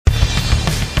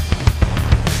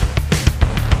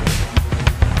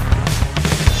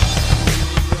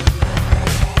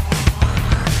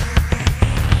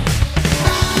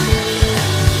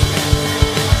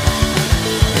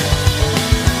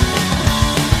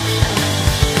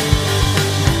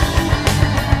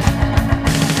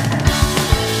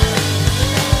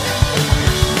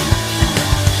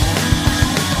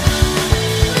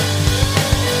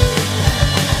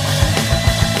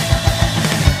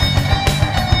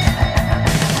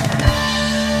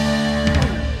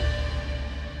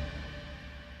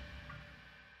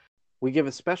We give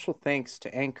a special thanks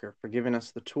to Anchor for giving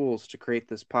us the tools to create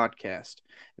this podcast.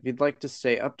 If you'd like to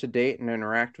stay up to date and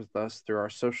interact with us through our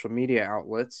social media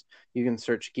outlets, you can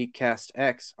search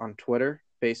GeekastX on Twitter,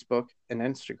 Facebook, and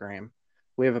Instagram.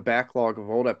 We have a backlog of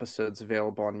old episodes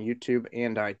available on YouTube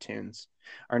and iTunes.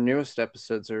 Our newest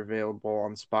episodes are available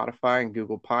on Spotify and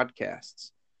Google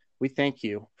Podcasts. We thank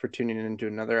you for tuning in to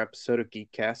another episode of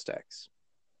GeekastX.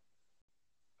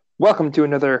 Welcome to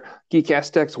another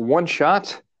GeekastX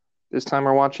one-shot. This time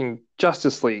we're watching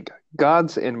Justice League,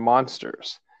 Gods and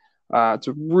Monsters. It's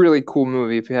a really cool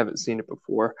movie if you haven't seen it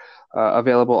before.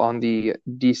 Available on the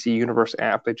DC Universe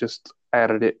app. They just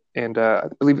added it, and I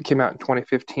believe it came out in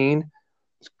 2015.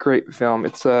 It's a great film.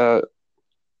 It's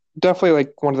definitely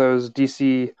like one of those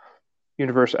DC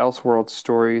Universe Elseworlds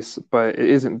stories, but it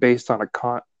isn't based on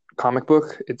a comic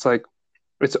book. It's like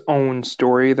its own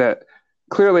story that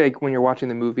clearly, like, when you're watching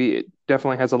the movie, it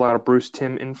definitely has a lot of Bruce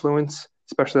Timm influence,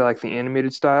 especially like the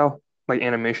animated style, like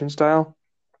animation style.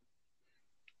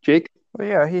 Jake? Well,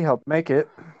 yeah, he helped make it.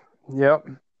 Yep.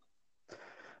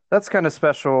 That's kind of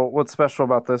special. What's special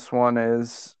about this one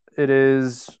is it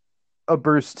is a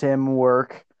Bruce Timm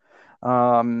work,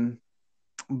 but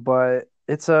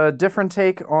it's a different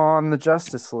take on the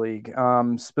Justice League,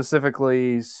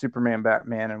 specifically Superman,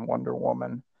 Batman, and Wonder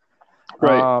Woman.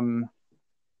 Right.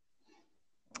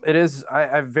 It is.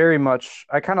 I very much.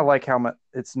 I kind of like how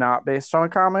it's not based on a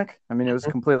comic. I mean, it was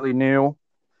completely new.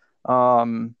 I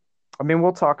mean,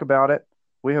 we'll talk about it.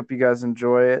 We hope you guys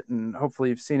enjoy it, and hopefully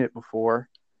you've seen it before.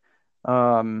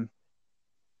 But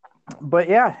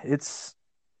yeah, it's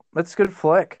a good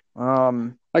flick.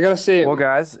 I gotta say, well,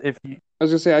 guys, I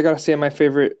gotta say, my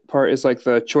favorite part is like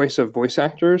the choice of voice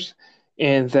actors,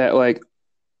 and that, like,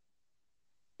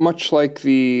 much like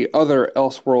the other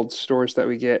Elseworlds stories that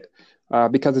we get.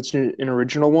 Because it's an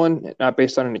original one, not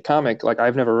based on any comic, like,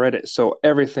 I've never read it, so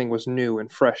everything was new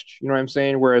and fresh. You know what I'm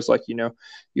saying? Whereas, like,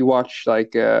 you watch,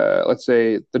 like, let's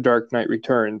say The Dark Knight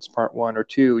Returns Part 1 or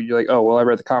 2, you're like, oh, well, I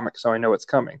read the comic, so I know what's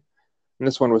coming. And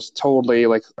this one was totally,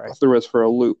 like, threw us for a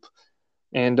loop.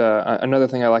 And another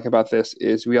thing I like about this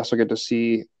is we also get to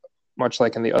see, much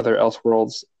like in the other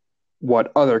Elseworlds,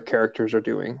 what other characters are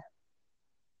doing.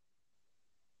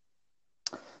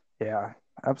 Yeah,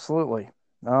 absolutely.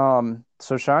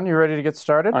 So Sean, you ready to get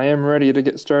started? I am ready to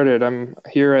get started. I'm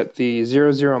here at the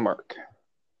 0-0 mark.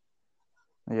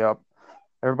 Yep.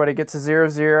 Everybody gets a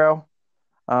 0-0.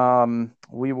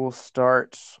 We will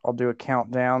start. I'll do a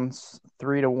countdown,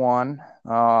 3 to 1.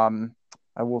 I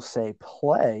will say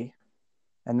play,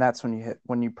 and that's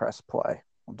when you press play.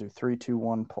 I'll do 3, 2,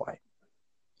 1, play.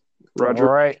 Roger.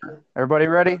 All right. Everybody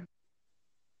ready?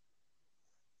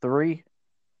 3,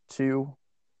 2,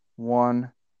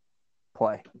 1,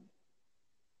 play.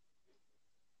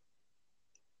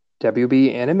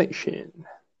 WB Animation.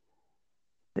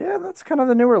 Yeah, that's kind of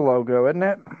the newer logo, isn't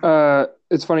it?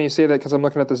 It's funny you say that because I'm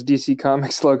looking at this DC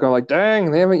Comics logo. I'm like, dang,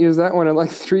 they haven't used that one in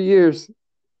like 3 years.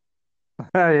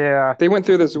 Yeah. They went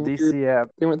through this DC app.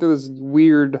 They went through this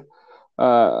weird,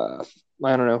 I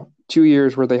don't know, 2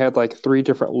 years where they had like 3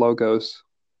 different logos.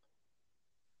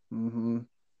 Mm-hmm.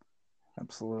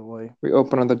 Absolutely. We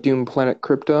open on the Doom planet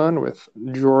Krypton with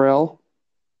Jor-El.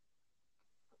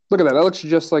 Look at that. That looks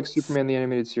just like Superman the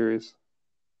Animated Series.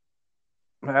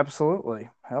 Absolutely.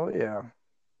 Hell yeah.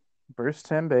 Bruce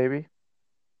Timm, baby.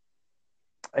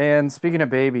 And speaking of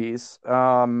babies,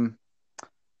 for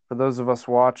those of us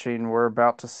watching, we're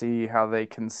about to see how they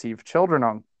conceive children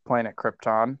on planet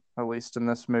Krypton, at least in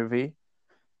this movie.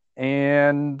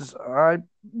 And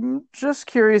I'm just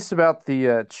curious about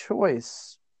the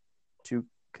choice to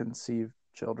conceive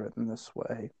children in this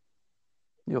way.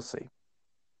 You'll see.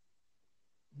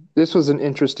 This was an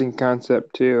interesting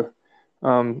concept too.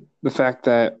 The fact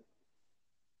that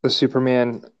the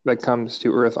Superman that comes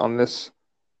to Earth on this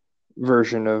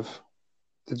version of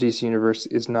the DC Universe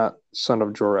is not son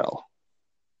of Jor-El.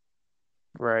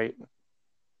 Right.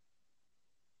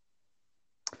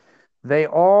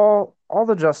 All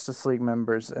the Justice League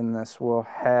members in this will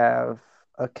have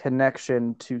a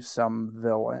connection to some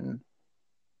villain.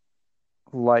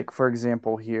 Like, for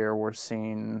example, here we're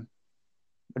seeing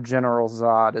General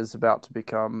Zod is about to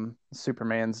become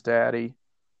Superman's daddy.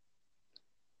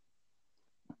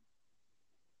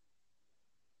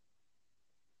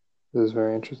 This is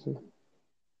very interesting.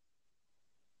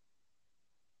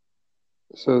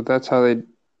 So that's how they.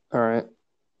 All right.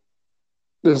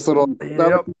 This little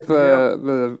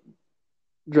the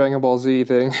Dragon Ball Z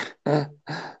thing.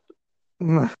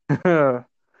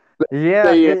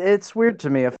 Yeah, it's weird to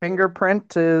me. A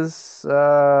fingerprint is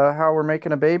how we're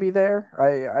making a baby there.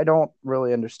 I don't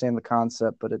really understand the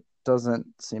concept, but it doesn't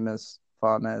seem as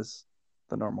fun as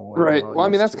the normal way Right. we're all Well, I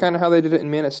mean, used that's to. kind of how they did it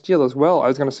in Man of Steel as well. I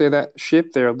was going to say that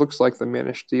ship there looks like the Man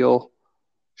of Steel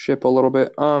ship a little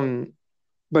bit.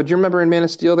 But do you remember in Man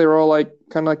of Steel, they were all like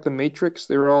kind of like the Matrix.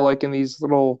 They were all like in these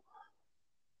little,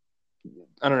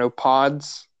 I don't know,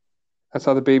 pods. That's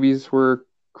how the babies were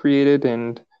created,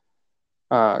 and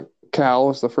uh, Cal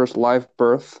was the first live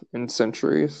birth in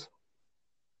centuries.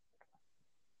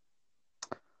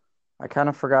 I kind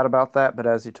of forgot about that, but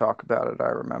as you talk about it, I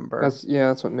remember.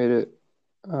 That's what made it.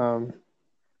 Um,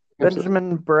 interesting.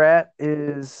 Benjamin Bratt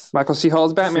is Michael C.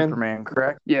 Hall's Batman. Superman,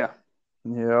 correct? Yeah.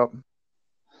 Yep.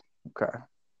 Okay.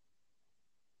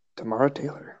 Tamara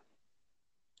Taylor.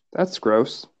 That's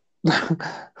gross.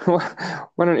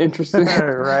 What an interesting,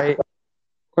 Right.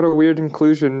 what a weird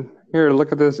inclusion. Here,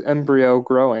 look at this embryo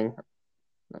growing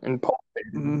and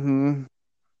pulsating. Mm-hmm.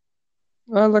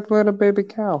 Oh, look, little baby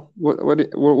cow. What do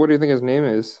you think his name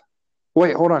is?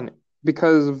 Wait, hold on.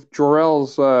 Because of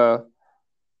Jor-El's I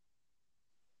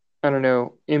don't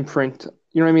know, imprint.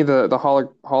 You know what I mean? The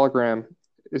hologram.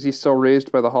 Is he still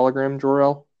raised by the hologram,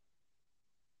 Jor-El?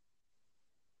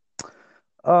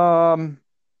 Um,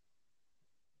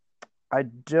 I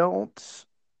don't.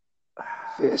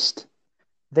 Fist.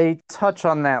 They touch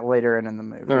on that later in the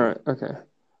movie. All right, okay.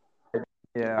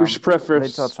 Yeah, We should they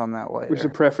touch on that we should later.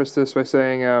 preface this by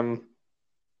saying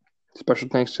special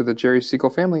thanks to the Jerry Siegel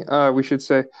family. We should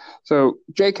say so.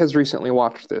 Jake has recently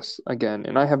watched this again,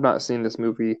 and I have not seen this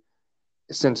movie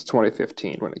since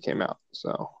 2015 when it came out.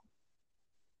 So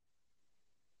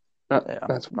Yeah,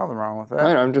 that's nothing wrong with that.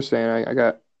 I'm just saying I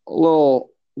got a little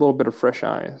bit of fresh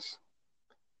eyes.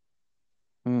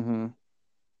 Mm-hmm.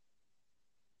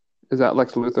 Is that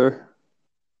Lex Luthor?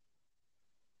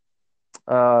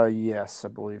 Yes, I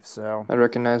believe so. I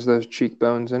recognize those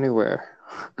cheekbones anywhere.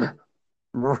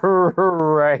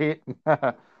 Right.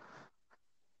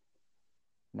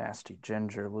 Nasty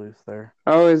ginger Luther.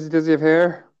 Oh, does he have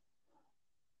hair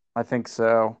I think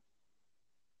so.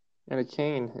 and a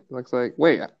cane? It looks like.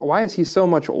 Wait, why is he so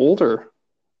much older?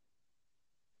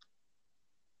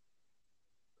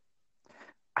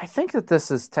 I think that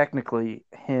this is technically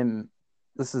him.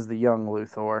 This is the young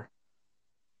Luthor.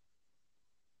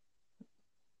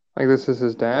 Like this is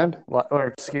his dad? Or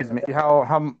excuse me,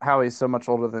 how he's so much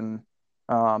older than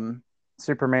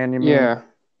Superman, you mean? Yeah.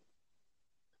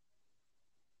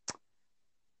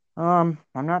 I'm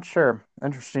not sure.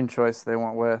 Interesting choice they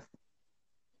went with.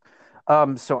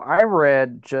 So I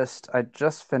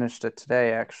just finished it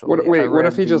today actually. I What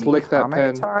if read he just the licked that comic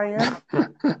pen?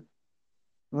 tie-in.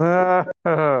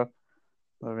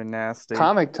 That'd be nasty.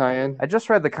 Comic tie-in. I just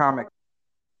read the comic.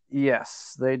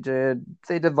 Yes, they did.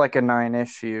 They did like a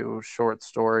 9-issue short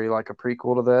story, like a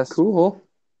prequel to this. Cool.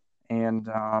 And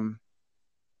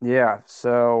yeah,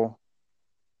 so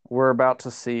we're about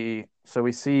to see. So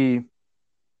we see.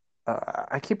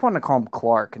 I keep wanting to call him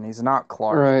Clark, and he's not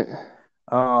Clark. Right.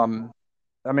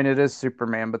 I mean it is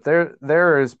Superman, but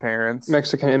they're his parents,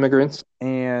 Mexican immigrants.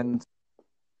 and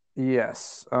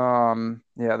yes,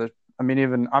 yeah. I mean,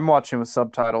 even I'm watching with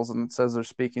subtitles, and it says they're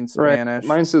speaking Right. Spanish.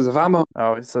 Mine says Vamos.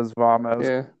 Oh, it says vamos.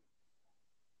 Yeah.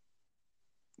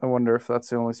 I wonder if that's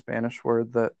the only Spanish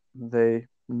word that they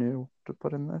knew to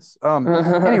put in this.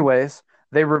 Anyways,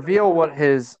 they reveal what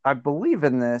I believe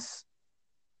in this,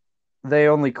 they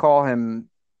only call him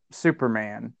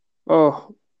Superman,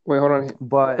 Oh, wait, hold on.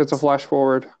 but It's a flash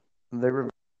forward. they,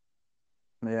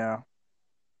 yeah,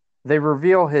 they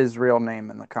reveal his real name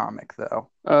in the comic, though.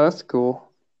 Oh, that's cool.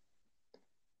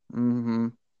 Mm-hmm.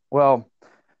 Well,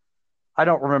 I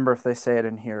don't remember if they say it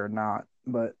in here or not,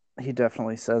 but he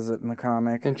definitely says it in the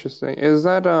comic. Interesting. Is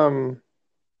that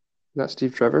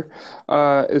Steve Trevor?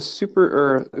 Is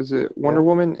it Wonder Yeah.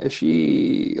 Woman? Is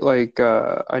she like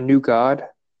a new god?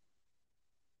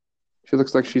 She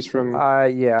looks like she's from.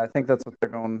 Yeah, I think that's what they're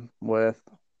going with.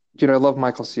 Dude, I love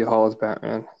Michael C. Hall as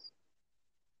Batman.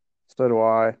 So do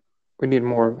I. We need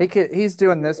more. He's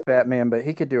doing this Batman, but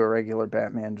he could do a regular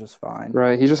Batman just fine.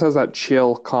 Right. He just has that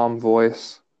chill, calm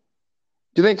voice.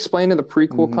 Do they explain in the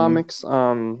prequel Mhm. comics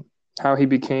how he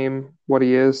became what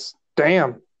he is?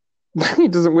 Damn. He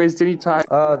doesn't waste any time.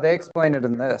 They explain it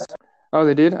in this. Oh,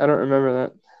 they did? I don't remember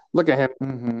that. Look at him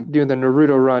Mm-hmm. doing the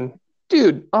Naruto run.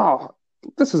 Dude,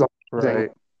 this is amazing.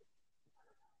 Right.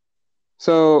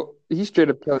 So he straight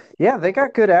up killed. Yeah, they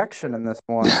got good action in this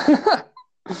one.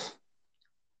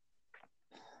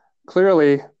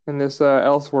 Clearly, in this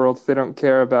Elseworlds, they don't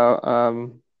care about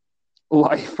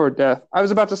life or death. I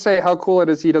was about to say how cool it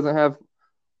is he doesn't have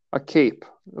a cape.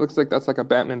 It looks like that's like a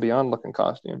Batman Beyond looking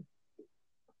costume.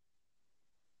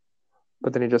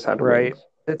 But then he just had Right.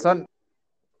 wings.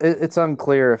 It's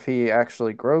unclear if he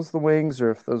actually grows the wings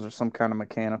or if those are some kind of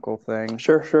mechanical thing.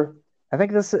 Sure. I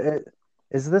think this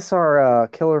is this our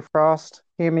Killer Frost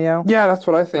cameo Yeah, that's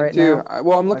what I think right too. now.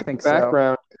 Well, I'm I looking at think the so.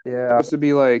 background. It's Yeah. supposed to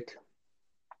be like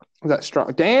that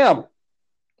strong. Damn,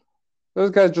 those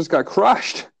guys just got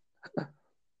crushed.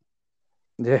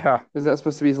 Yeah. Is that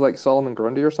supposed to be like Solomon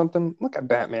Grundy or something? Look at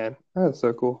Batman. That's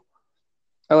so cool.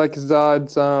 I like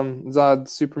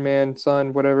Zod's Superman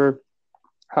son, whatever.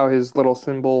 How his little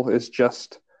symbol is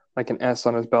just like an S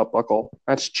on his belt buckle.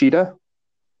 That's Cheetah.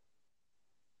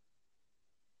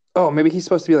 Oh, maybe he's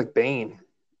supposed to be like Bane.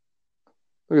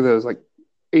 Look at those, like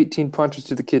 18 punches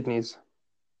to the kidneys.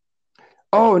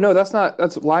 Oh no, that's not.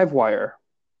 That's Livewire.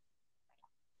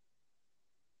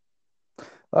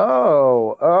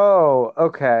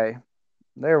 Okay.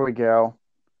 There we go.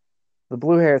 The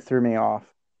blue hair threw me off.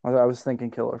 I was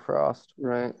thinking Killer Frost.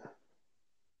 Right.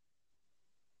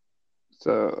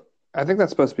 So I think that's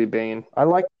supposed to be Bane. I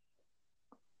like,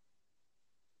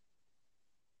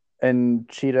 and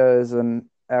Cheetah is an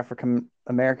African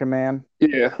American man.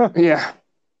 Yeah. Yeah.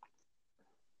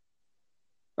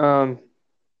 Um.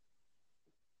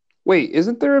 Wait,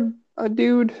 isn't there a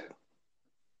dude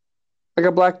like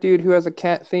a black dude who has a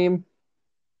cat theme,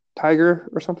 tiger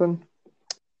or something?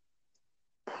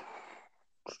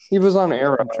 He was on I'm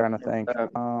Arrow. trying to think.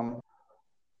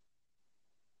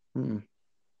 Hmm.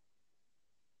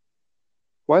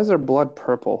 Why is their blood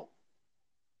purple?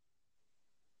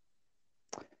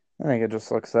 I think it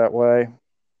just looks that way.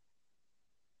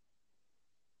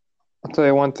 I'll tell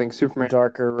you one thing,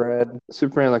 Darker red.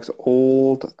 Superman looks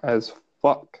old as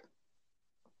fuck.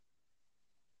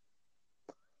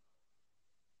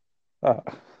 Uh,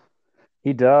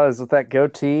 he does with that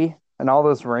goatee and all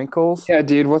those wrinkles. Yeah,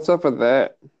 dude, what's up with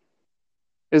that?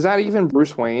 Is that even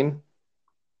Bruce Wayne?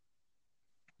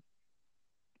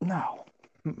 No.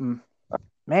 Mm-mm.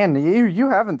 Man, you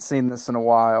haven't seen this in a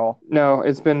while. No,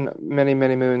 it's been many,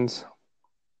 many moons.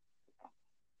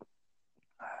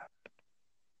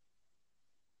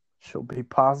 She'll be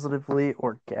positively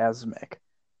orgasmic,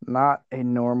 not a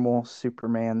normal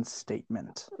Superman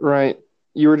statement. Right.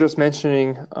 You were just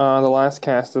mentioning the last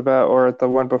cast about, or the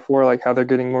one before, like how they're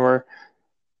getting more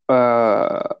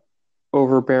uh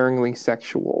overbearingly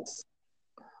sexual.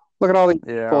 Look at all these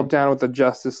people Yeah. down with the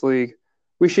Justice League.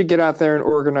 We should get out there and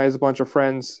organize a bunch of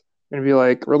friends and be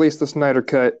like, release the Snyder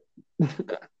Cut.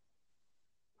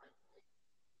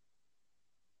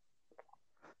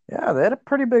 Yeah, they had a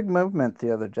pretty big movement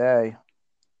the other day.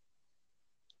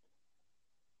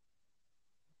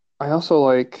 I also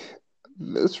like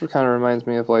this kind of reminds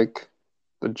me of like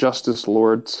the Justice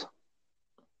Lords,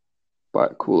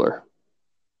 but cooler.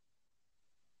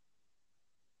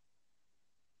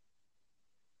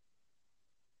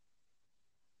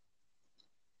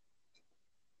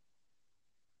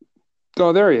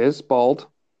 Oh, there he is, bald.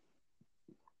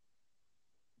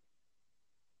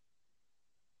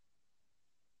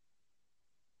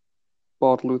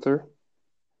 Bald Luther.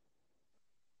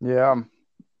 Yeah.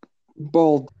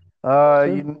 Bald Uh,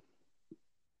 Luther. you,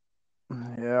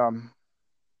 yeah.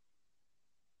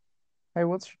 Hey,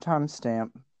 what's your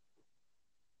timestamp?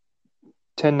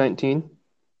 1019.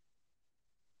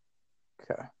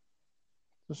 Okay,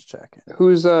 just checking.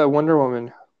 Who's Wonder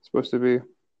Woman supposed to be?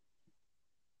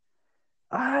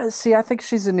 See, I think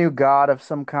she's a new god of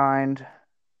some kind.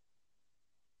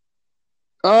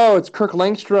 Oh, it's Kirk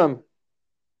Langstrom.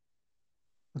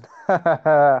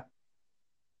 I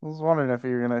was wondering if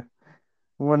you're gonna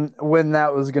when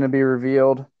that was gonna be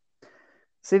revealed.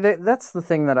 See, that's the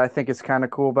thing that I think is kind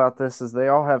of cool about this is they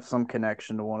all have some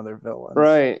connection to one of their villains.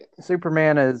 Right.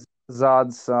 Superman is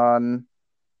Zod's son.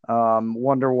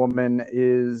 Wonder Woman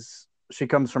is she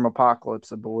comes from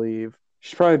Apocalypse, I believe.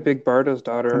 She's probably Big Barda's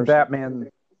daughter And or something. Batman,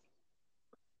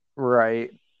 right?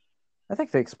 I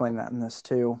think they explain that in this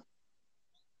too.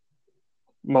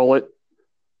 Mullet.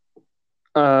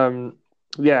 Um,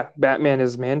 yeah, Batman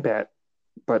is Man-Bat,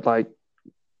 but like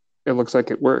it looks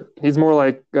like it worked. He's more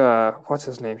like what's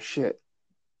his name? Shit.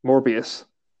 Morbius.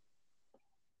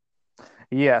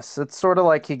 Yes, it's sort of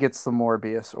like he gets the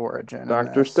Morbius origin in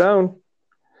Dr. this. Stone.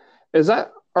 Is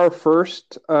that our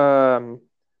first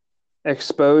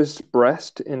exposed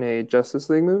breast in a Justice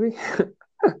League movie?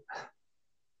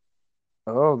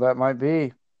 Oh, that might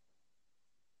be.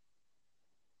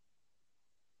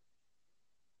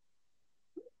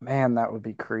 Man, that would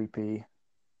be creepy.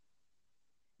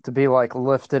 To be like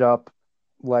lifted up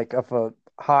like of a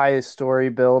high story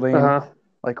building, Uh-huh.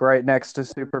 like right next to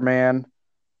Superman.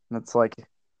 And it's like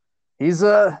he's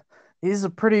a he's a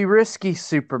pretty risky Yeah,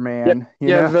 Superman, you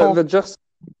yeah, know?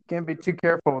 Can't be too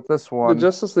careful with this the one.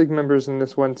 Justice League members in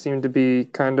this one seem to be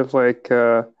kind of like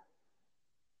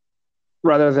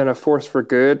rather than a force for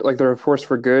good, like they're a force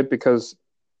for good because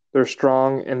they're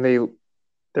strong, and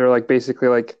they're like basically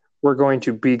like we're going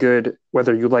to be good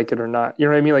whether you like it or not. You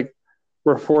know what I mean? Like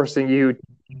we're forcing you to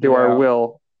do our Yeah.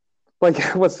 will. Like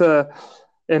what's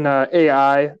in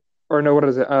AI or no, what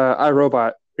is it?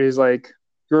 iRobot. He's like,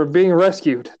 you're being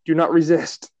rescued. Do not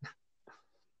resist.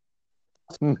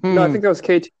 No, I think that was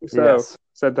K2 So Yes.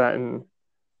 said that in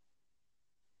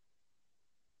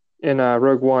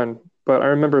Rogue One. But I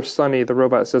remember Sunny, the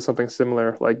robot, says something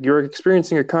similar, like you're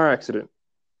experiencing a car accident.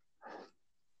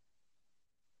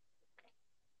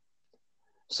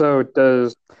 So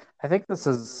does I think this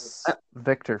is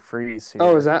Victor Freeze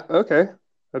oh, is here. that okay?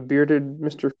 A bearded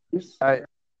Mr. Freeze? I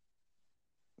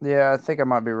Yeah, I think I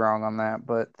might be wrong on that,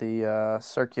 but the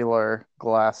circular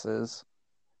glasses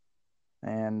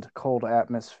and cold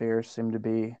atmosphere seem to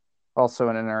be also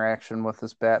an interaction with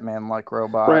this Batman-like Right,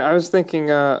 robot. I was thinking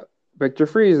Victor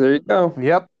Freeze, there you go.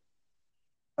 Yep.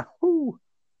 Ooh.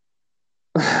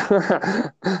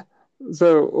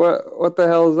 So what the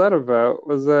hell is that about?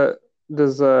 Was that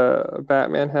does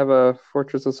Batman have a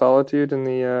Fortress of Solitude in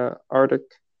the Arctic?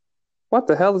 What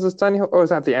the hell is this tiny? Oh, is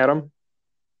that the Atom?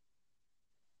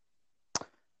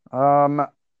 Um,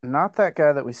 Not that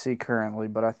guy that we see currently,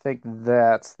 but I think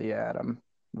that's the Atom,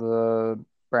 the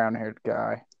brown-haired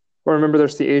guy. Or remember,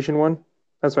 there's the Asian one.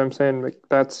 That's what I'm saying. Like,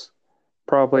 that's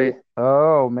probably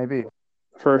Oh, maybe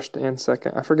first and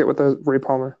second. I forget what the Ray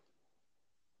Palmer.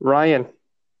 Ryan.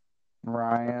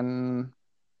 Ryan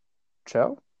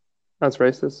Cho? That's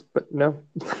racist, but no.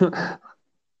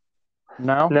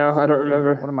 No. No, I don't What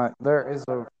remember. am I? There's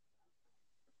a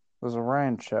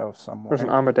Ryan Cho There's an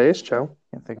somewhere. Amadeus Cho.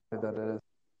 Can't think of who that is.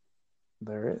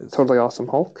 There is. Totally Awesome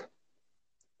Hulk.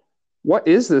 What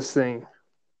is this thing?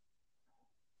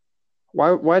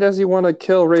 Why does he want to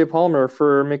kill Ray Palmer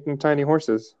for making tiny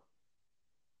horses?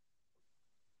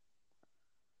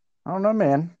 I don't know,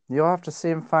 man. You'll have to see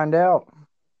and find out.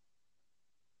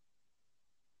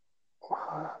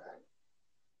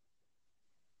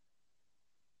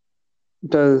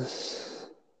 Does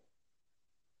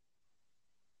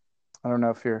I don't know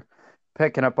if you're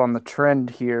picking up on the trend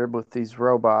here with these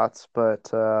robots, but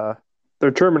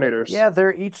they're Terminators? yeah,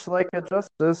 they're each like a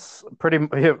justice, pretty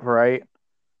right,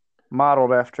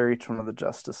 modeled after each one of the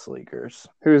Justice Leaguers.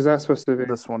 Who is that supposed to be?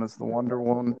 This one is the Wonder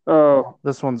Woman. Oh,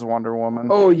 This one's Wonder Woman.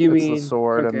 oh, you It's the mean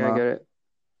sword and okay, I the. get it.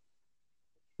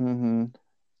 Mm-hmm.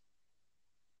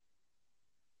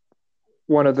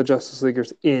 One of the Justice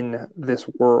Leaguers in this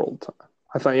world.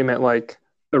 I thought you meant like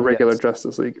the regular Yes.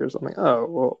 Justice Leaguers. I'm like, oh,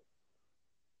 well,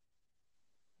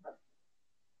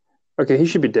 okay, he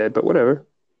should be dead, but whatever.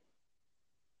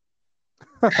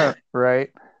 Right.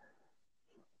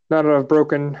 Not enough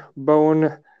broken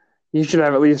bone. You should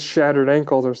have at least shattered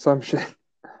ankles or some shit.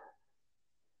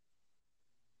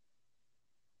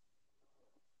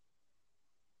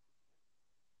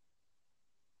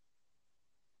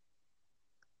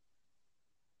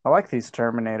 I like these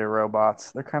Terminator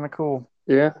robots. They're kind of cool.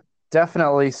 Yeah.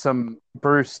 Definitely some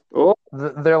Bruce. Oh,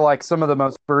 They're like some of the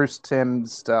most Bruce Timm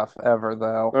stuff ever,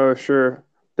 though. oh, sure.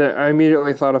 That I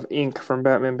immediately thought of Ink from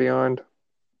Batman Beyond.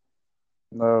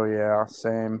 Oh yeah,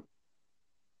 same.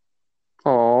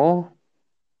 Oh,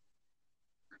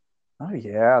 Oh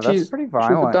yeah, that's she's pretty she's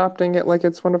violent. adopting it like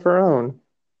it's one of her own.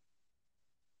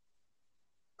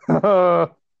 I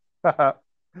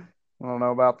don't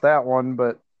know about that one,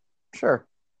 but sure,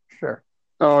 sure.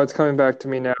 Oh, it's coming back to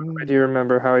me now. I do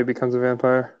remember how he becomes a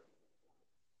vampire.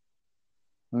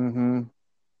 Mm-hmm.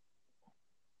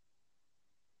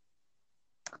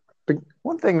 But,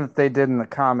 One thing that they did in the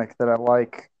comic that I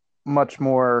like much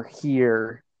more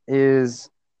here is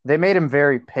they made him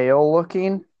very pale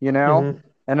looking, you know? mhm.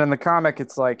 And in the comic,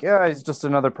 it's like, yeah, he's just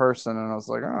another person. And I was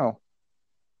like, oh,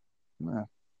 yeah.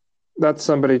 That's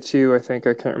somebody too, I think.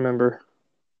 I can't remember.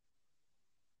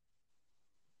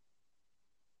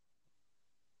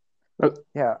 Uh,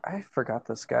 Yeah, I forgot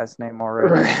this guy's name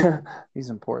already. right. He's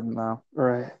important though.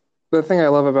 Right. The thing I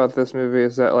love about this movie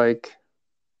is that like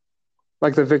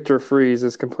the Victor Freeze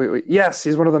is completely yes,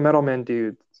 he's one of the Metal Men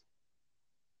dudes.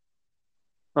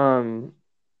 Um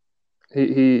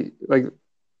he like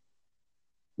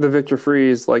the Victor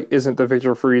Freeze like isn't the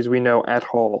Victor Freeze we know at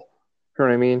all. You know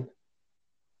what I mean?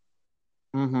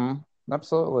 Mm-hmm.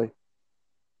 Absolutely.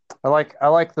 I like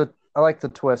the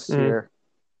twist Mm. here.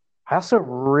 I also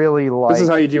really This is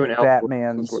how you like do an alpha.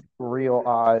 Batman's real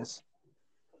eyes.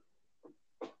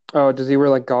 Oh, does he wear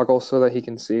like goggles so that he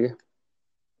can see?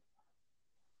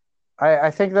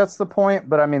 I think that's the point,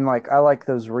 but I mean, like, I like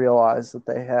those real eyes that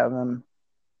they have him.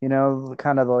 You know,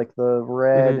 kind of like the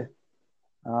red.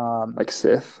 Hmm. Um, Like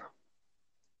Sith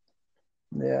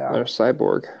yeah. or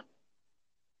Cyborg.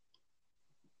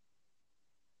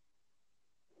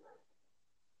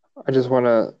 I just want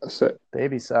to say,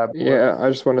 Baby cyborg. yeah, I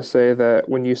just want to say that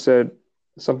when you said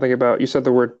something about, you said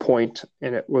the word point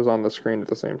and it was on the screen at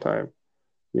the same time.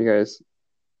 You guys,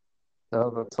 Oh,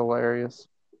 that's hilarious.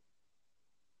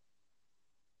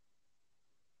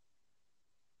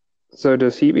 so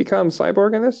does he become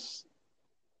cyborg in this?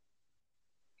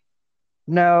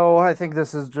 No, I think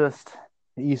this is just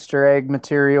Easter egg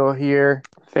material here.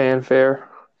 Fanfare,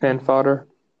 fan fodder.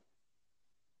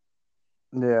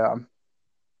 Yeah.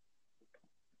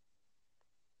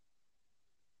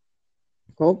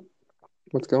 Well,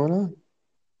 what's going on?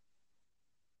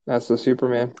 That's the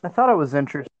Superman. I thought it was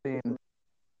interesting.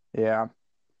 Yeah.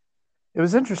 It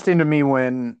was interesting to me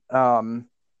when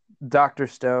Dr.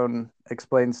 Stone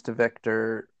explains to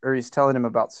Victor, or he's telling him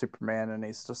about Superman, and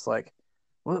he's just like,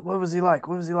 what was he like?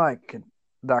 What was he like? And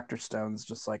Dr. Stone's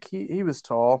just like, he was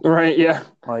tall. Right, yeah.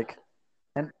 Like,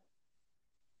 and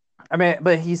I mean,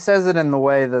 but he says it in the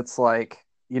way that's like,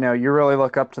 you really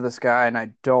look up to this guy, and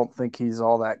I don't think he's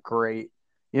all that great.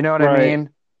 You know what I Right. mean?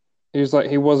 He was like,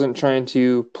 he wasn't trying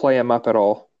to play him up at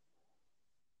all.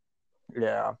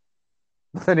 Yeah.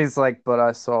 Then he's like, but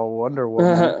I saw Wonder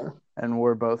Woman, This and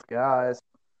we're both guys.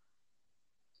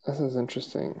 is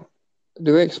interesting.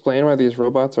 Do they explain why these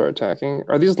robots are attacking?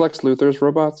 Are these Lex Luthor's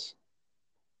robots?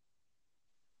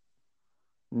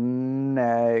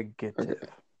 Negative. Okay.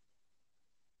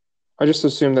 I just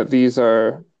assume that these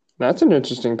are. That's an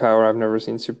interesting power I've never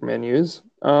seen Superman use.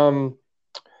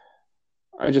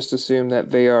 I just assume that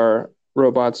they are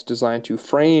robots designed to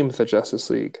frame the Justice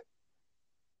League.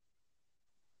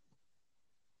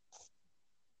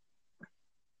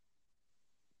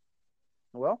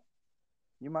 Well,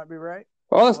 you might be right.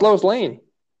 Oh, that's We'll have Lois to see. Lane.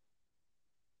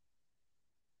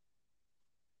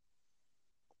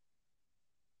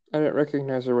 I didn't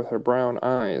recognize her with her brown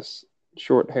eyes,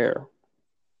 short hair.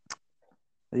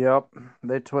 Yep,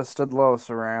 they twisted Lois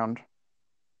around.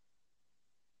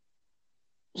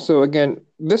 So again,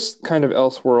 this kind of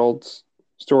Elseworlds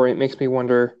story makes me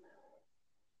wonder,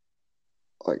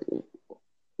 like,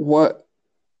 what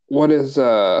what is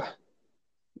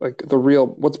like the real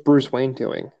what's Bruce Wayne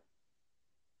doing?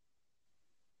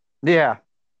 Yeah,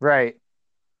 right.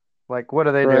 Like, what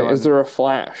are they Right? Is doing? there a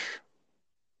Flash?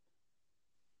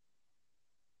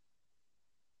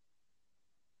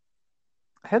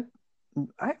 Had,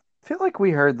 I feel like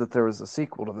we heard that there was a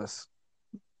sequel to this.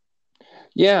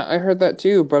 Yeah, I heard that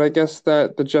too, but I guess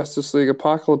that the Justice League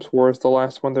Apocalypse War is the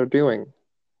last one they're doing.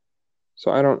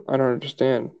 So I don't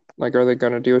understand. Like, are they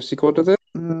gonna do a sequel to this,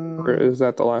 or Mm, is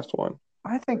that the last one?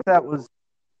 I think that was.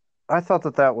 I thought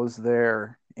that was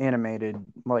their animated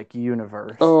like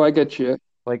universe. Oh, I get you.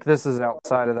 Like this is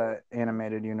outside of that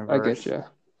animated I get universe, you.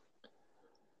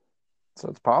 so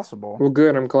it's possible. Well,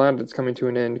 good. I'm glad it's coming to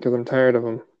an end because I'm tired of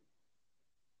them.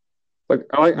 Like,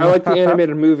 I like the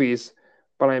animated movies,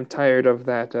 but I'm tired of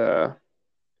that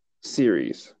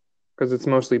series because it's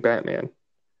mostly Batman.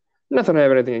 Not that I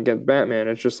have anything against Batman.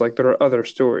 It's just like there are other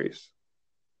stories.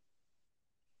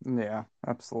 Yeah,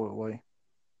 absolutely.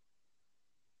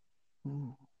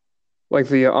 Mm. Like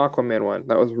the Aquaman one,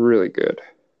 that was really good.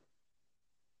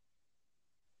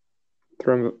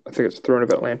 I think it's Throne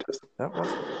of Atlantis. That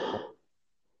was.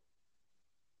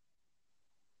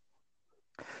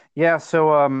 Yeah,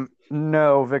 so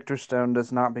no, Victor Stone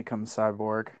does not become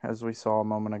cyborg, as we saw a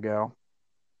moment ago.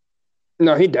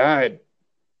 No, he died.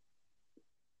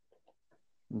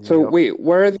 So Yep. wait,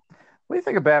 What do you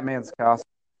think of Batman's costume?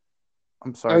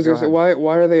 I'm I sorry, was go gonna say ahead.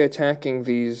 why are they attacking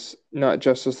these not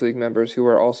Justice League members who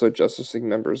are also Justice League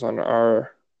members on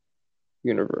our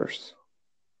universe?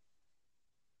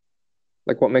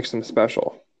 Like, what makes them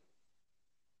special?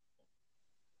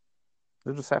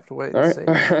 We'll just have to wait All and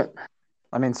right, see.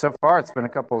 I mean, so far it's been a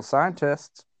couple of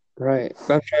scientists. right.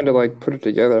 I'm trying to like put it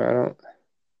together. I don't.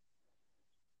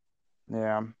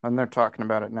 Yeah, and they're talking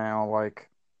about it now, like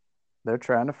they're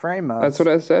trying to frame That's what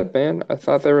us. I said, man. I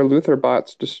thought they were Luthor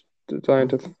bots just designed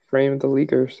to frame the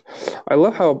leakers. I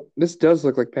love how this does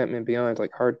look like Batman Beyond,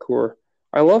 like hardcore.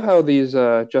 I love how these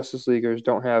Justice Leaguers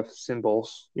don't have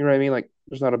symbols. You know what I mean? Like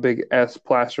there's not a big S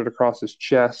plastered across his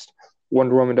chest.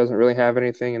 Wonder Woman doesn't really have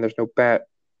anything, and there's no bat.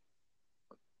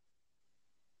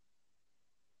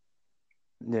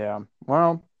 Yeah.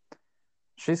 Well,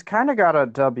 she's kind of got a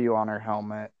W on her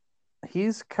helmet.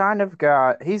 He's got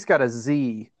a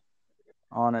Z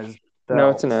on his No,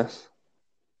 it's an belt. S.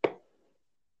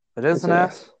 It is It's an an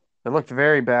S. S. It looked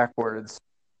very backwards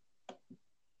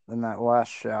in that last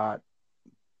shot.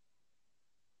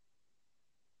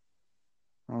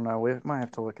 I don't know. We might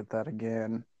have to look at that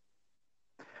again.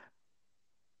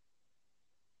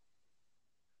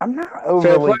 I'm not Fair play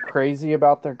overly crazy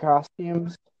about their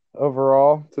costumes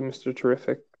overall. to Mr.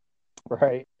 Terrific.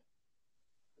 Right.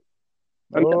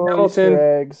 And Oh, Easter Hamilton.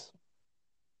 eggs.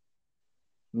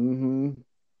 Mm-hmm.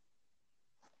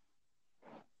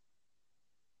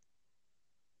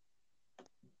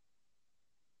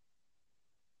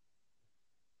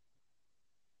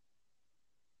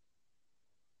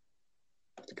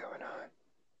 What's going on?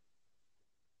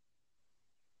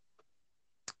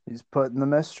 He's putting the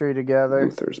mystery together.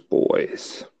 Luther's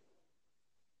boys.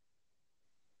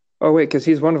 Oh wait, because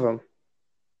he's one of them.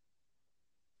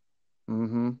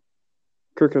 Mm-hmm.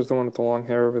 Kirk is the one with the long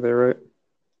hair over there, right?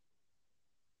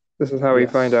 This is how we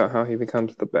find Yes. out how he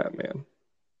becomes the Batman.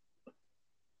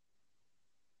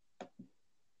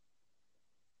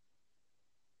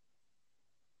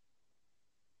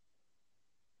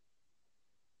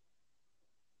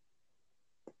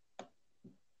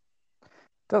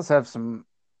 Does have some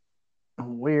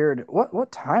weird.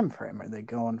 What time frame are they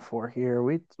going for here?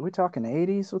 We talking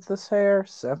 80s with this hair? I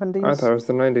thought 70s? it was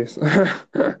the 90s.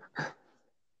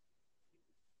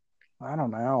 I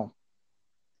don't know.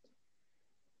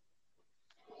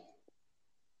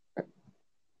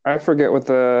 I forget what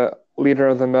the leader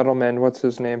of the Metal Men, what's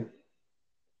his name?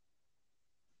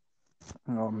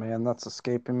 Oh man, that's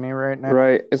escaping me right now.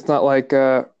 Right. It's not like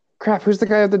crap, who's the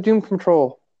guy of the Doom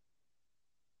Patrol?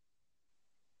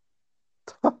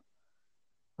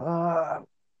 Uh,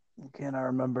 can't I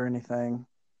remember anything?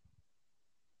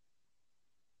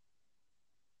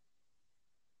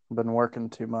 Been working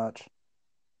too much.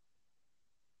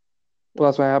 Well,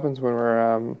 that's what happens when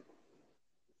we're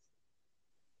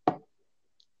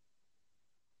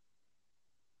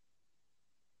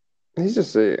he's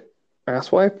just a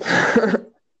asswipe.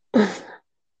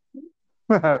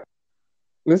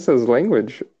 This is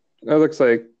language. That looks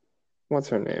like what's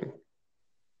her name?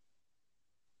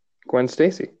 Gwen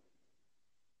Stacy.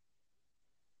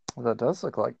 That does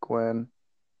look like Gwen.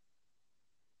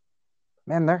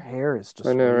 Man, their hair is I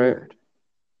just know, right? weird.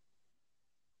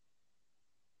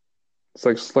 It's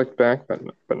like slicked back, but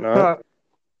not.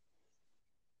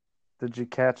 Did you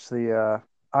catch the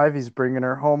Ivy's bringing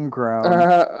her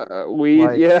homegrown? Weed,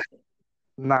 Like, yeah.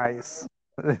 nice.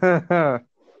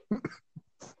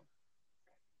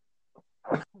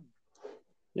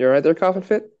 You're right there, Coffin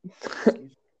Fit.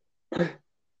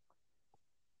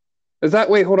 Is that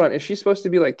wait? Hold on. Is she supposed to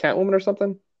be like Catwoman or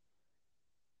something?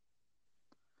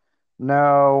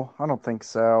 No, I don't think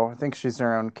so. I think she's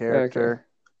her own Okay. character.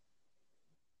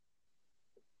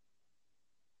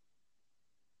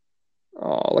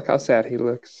 Oh, look how sad he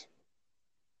looks.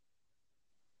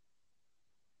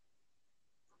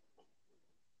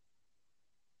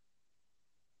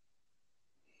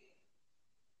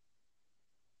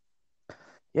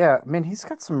 Yeah, I mean, he's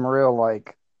got some real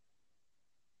like,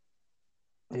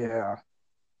 yeah.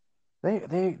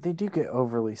 They do get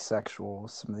overly sexual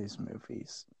with some of these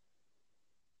movies.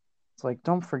 It's like,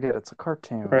 don't forget, it's a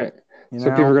cartoon. Right. You So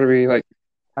people are know, gonna be like,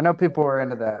 I know people are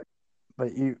into that,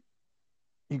 but you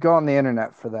go on the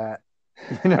internet for that.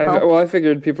 You know? I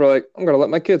figured people are like, I'm gonna let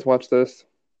my kids watch this.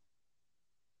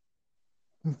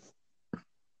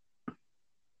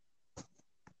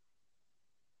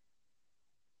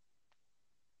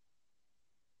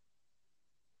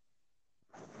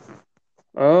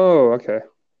 Oh, okay.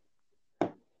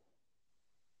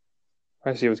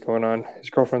 I see what's going on. His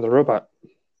girlfriend's a robot.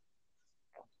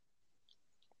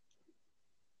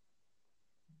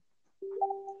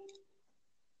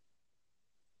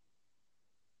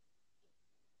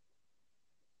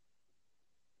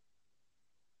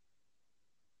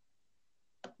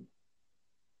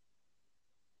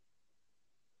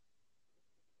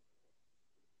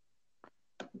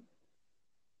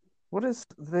 What is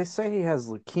they say he has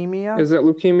leukemia? Is it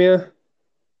leukemia?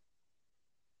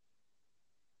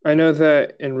 I know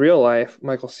that in real life,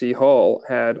 Michael C. Hall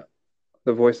had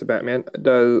the voice of Batman,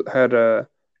 does had a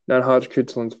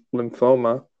non-Hodgkin's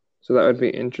lymphoma, so that would be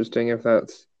interesting if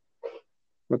that's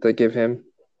what they give him.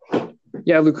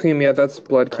 Yeah, leukemia, that's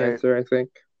blood Right. cancer, I think.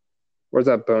 Or is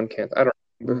that bone cancer? I don't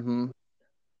remember.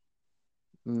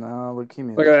 Mm-hmm. No,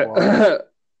 leukemia Look is at blood. that.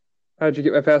 How'd you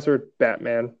get my password?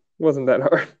 Batman. Wasn't that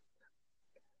hard.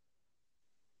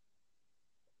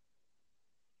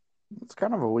 It's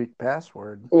kind of a weak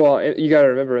password. Well, you got to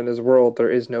remember in this world there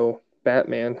is no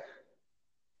Batman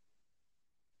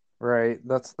Right.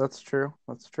 That's true.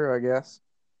 That's true, I guess.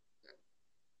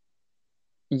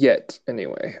 yet,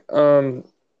 anyway.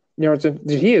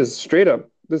 He is straight up.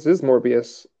 This is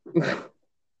Morbius.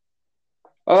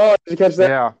 Oh, did you catch that?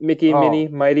 Yeah. Mickey, Oh, Minnie,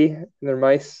 Mighty, and their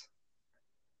mice.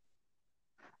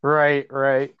 right,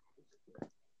 right.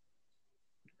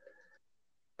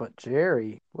 But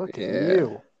Jerry, look at Yeah,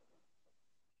 you.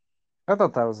 I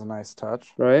thought that was a nice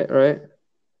touch. right, right.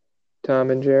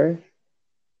 Tom and Jerry.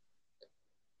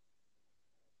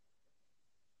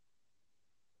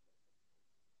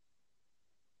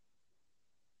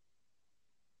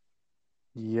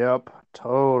 Yep,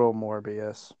 total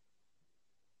Morbius.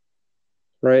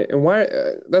 right? And why?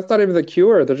 That's not even the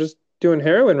cure. They're just doing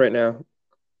heroin right now.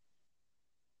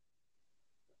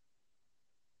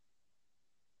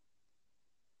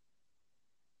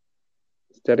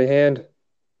 Steady hand.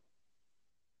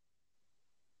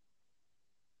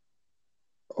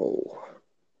 Oh,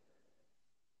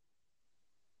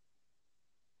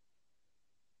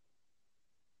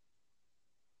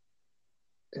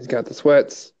 he's got the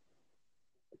sweats.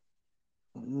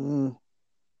 Mm,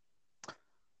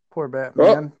 poor Oh,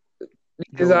 Batman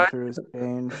his going eye. through his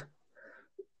change.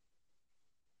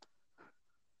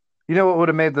 You know what would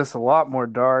have made this a lot more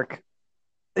dark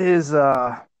is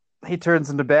he turns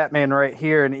into Batman right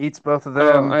here and eats both of Oh,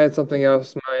 them. I had something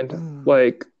else in mind.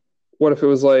 Like, what if it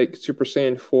was like Super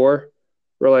Saiyan 4,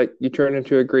 where like you turn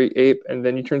into a great ape and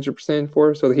then you turn Super Saiyan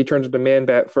 4, so that he turns into Man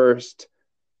Bat first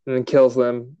and then kills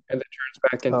them and then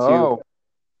turns back into Oh,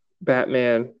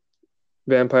 Batman,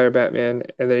 Vampire Batman,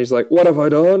 and then he's like, "What have I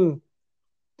done?"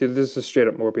 Dude, this is straight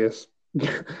up Morbius.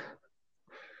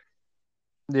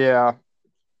 yeah.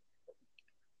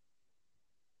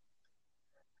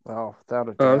 Oh, without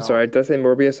a Oh, I'm doubt. sorry. Did I say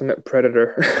Morbius? I meant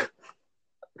Predator.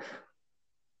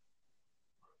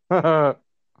 I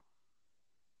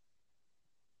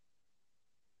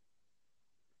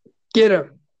Get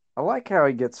him. like how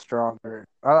he gets stronger.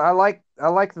 I like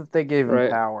that they gave him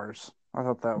Right. powers. I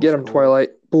thought that Get was him, cool. Twilight.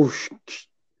 Boosh.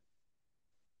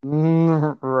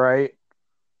 Right.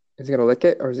 Is he gonna lick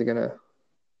it or is he gonna?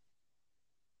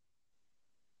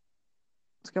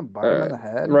 It's gonna bite All him in right. the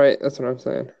head. Right. That's what I'm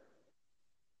saying.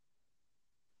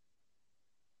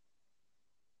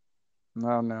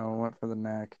 No, no, went for the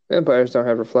neck. Vampires don't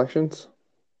have reflections.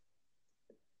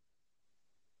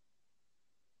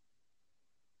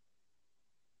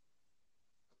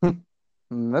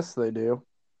 This they do.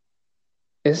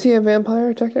 Is he a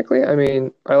vampire technically? I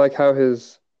mean, I like how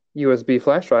his USB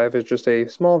flash drive is just a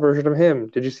small version of him.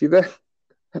 Did you see that?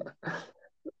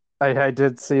 I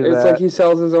did see It's like that. he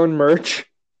sells his own merch.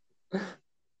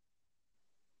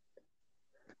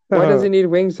 Why does he need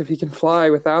wings if he can fly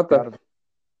without them? Gotta-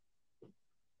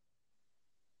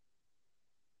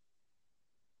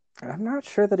 I'm not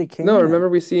sure that he No, can. remember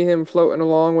we see him floating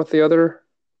along with the other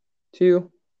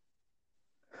two?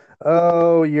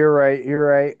 Oh, you're right. You're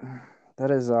right. That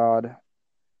is odd.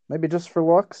 Maybe just for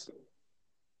looks.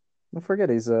 Don't forget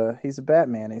he's a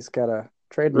Batman. He's got to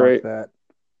trademark Right, that.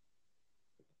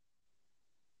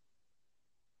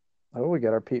 Oh, we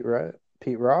got our Pete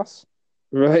Ross.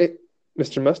 right.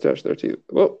 Mr. Mustache there too.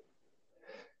 Well,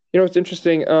 you know what's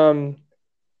interesting?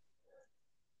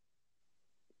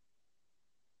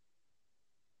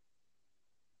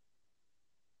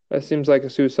 That seems like a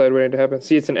suicide waiting to happen.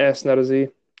 See, it's an S, not a Z.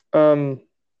 Um,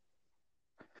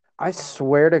 I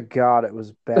swear to God, it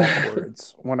was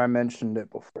backwards when I mentioned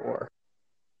it before.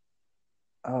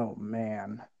 Oh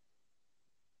man,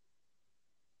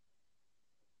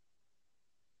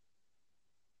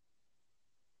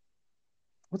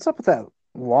 what's up with that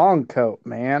long coat,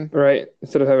 man? right.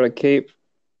 Instead of having a cape,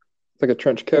 it's like a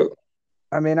trench coat.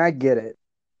 I mean, I get it.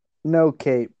 No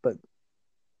cape, but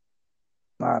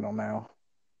I don't know.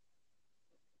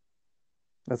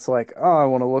 It's like, oh, I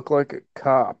want to look like a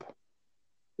cop.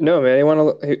 No, man,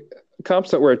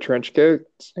 cops don't wear trench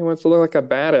coats. He wants to look like a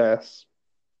badass.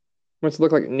 He wants to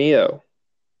look like Neo.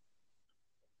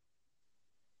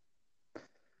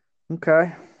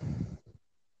 Okay.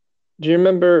 Do you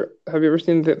remember? Have you ever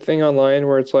seen that thing online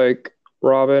where it's like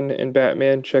Robin and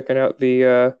Batman checking out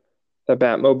the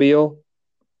Batmobile,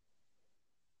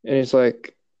 and he's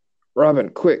like, "Robin,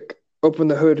 quick, open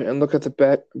the hood and look at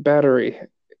the battery."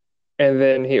 And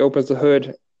then he opens the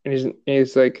hood and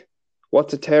he's like,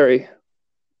 "What's a Terry?"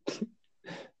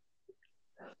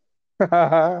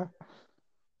 That's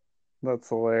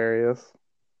hilarious.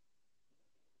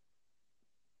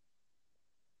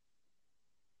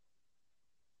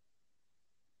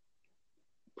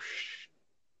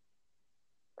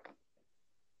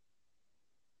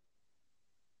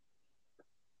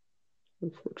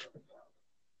 Unfortunately.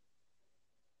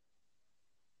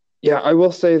 Yeah, I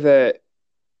will say that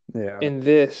Yeah. in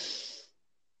this,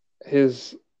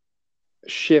 his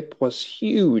ship was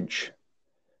huge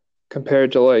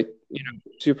compared to like,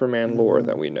 Superman lore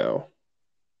that Hmm. we know.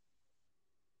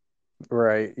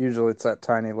 Right. Usually it's that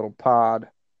tiny little pod.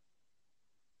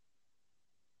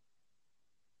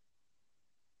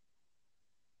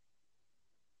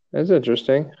 That's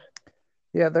interesting.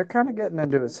 Yeah, they're kind of getting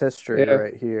into his history Yeah,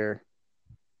 right here.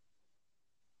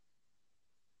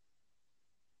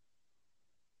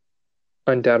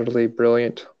 undoubtedly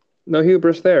brilliant. No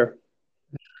hubris there.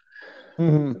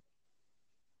 Hmm.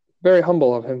 Very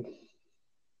humble of him.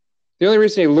 The only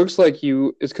reason he looks like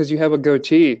you is because you have a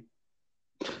goatee.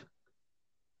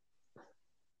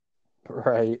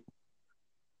 Right.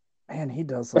 Man, he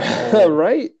does look old.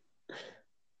 Right?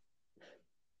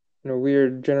 In a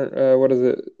weird, what is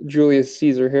it? Julius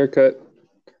Caesar haircut.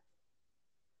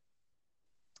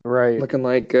 Right. Looking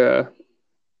like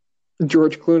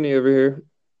George Clooney over here.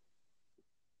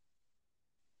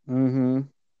 Mm-hmm.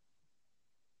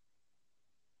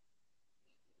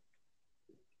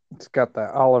 It's got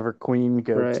that Oliver Queen Right.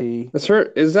 goatee. That's her.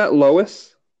 Is that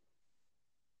Lois?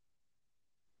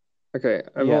 Okay,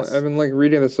 I've Yes. been like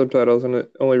reading the subtitles and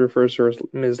it only refers to her as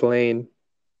Ms. Lane.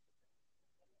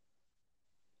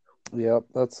 Yep,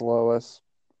 that's Lois.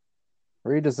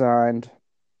 Redesigned.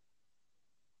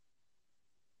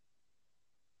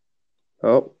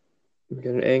 Oh, we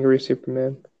get an angry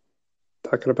Superman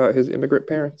talking about his immigrant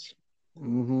parents.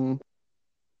 Mm-hmm.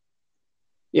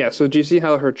 Yeah, so do you see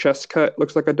how her chest cut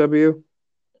looks like a W?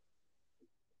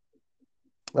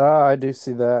 Ah, I do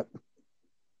see that.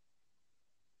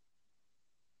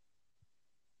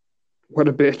 What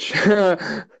a bitch.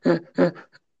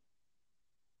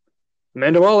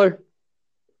 Amanda Waller.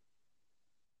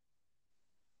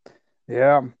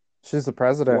 Yeah, she's the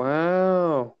president.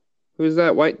 Wow. Who's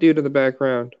that white dude in the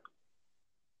background?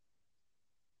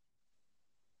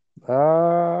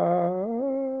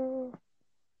 I'm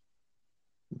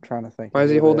trying to think Why of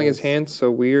is he who it holding his is. hands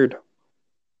so weird?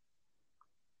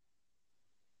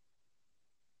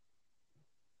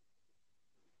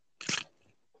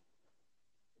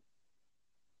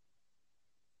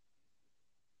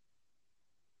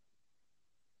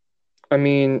 I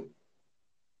mean,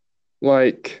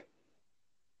 like,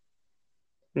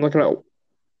 I'm looking at,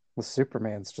 The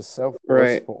Superman's just so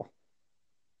right. forceful.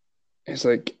 He's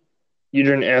like, you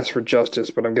didn't ask for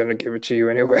justice, but I'm gonna give it to you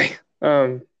anyway.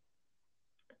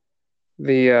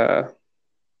 The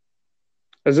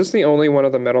is this the only one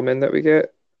of the metal men that we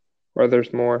get? Or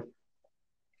there's more?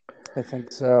 I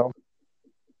think so.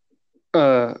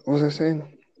 What was I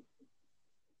saying?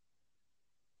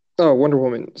 Oh, Wonder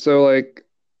Woman. So like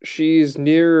she's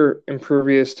near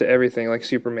impervious to everything like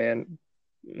Superman,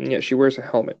 yet she wears a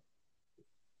helmet.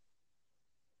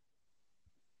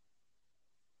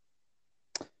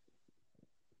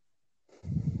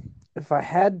 If I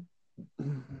had,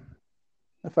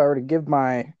 if I were to give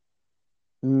my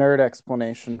nerd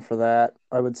explanation for that,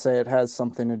 I would say it has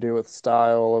something to do with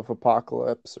style of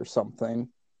Apocalypse or something.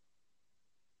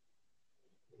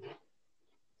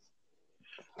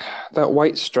 That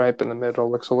white stripe in the middle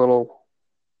looks a little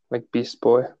like Beast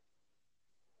Boy.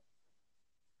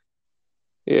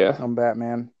 Yeah. On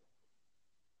Batman.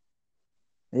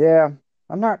 Yeah,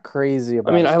 I'm not crazy I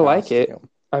about mean, his I like it. costume.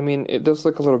 I mean, it does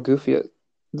look a little goofy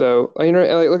though. You know,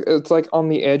 like look, it's like on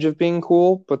the edge of being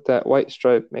cool, but that white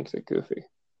stripe makes it goofy.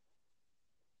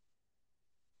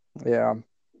 Yeah.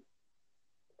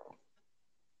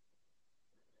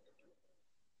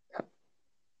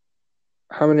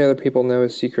 How many other people know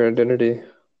his secret identity?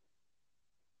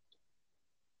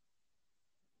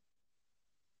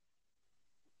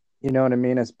 You know what I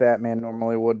mean? As Batman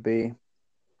normally would be.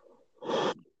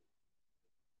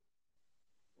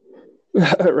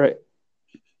 Right.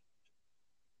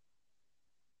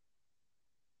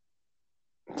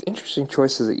 It's interesting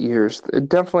choices of ears. It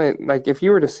definitely, like, if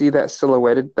you were to see that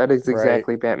silhouetted, that is Right.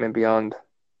 exactly Batman Beyond,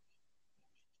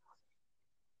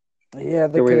 Yeah,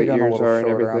 they the way could the have gone a ears little are and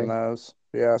shorter on everything. those,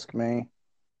 if you ask me.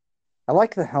 I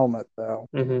like the helmet though.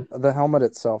 Hmm. The helmet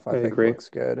itself, I I think, agree. looks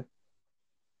good.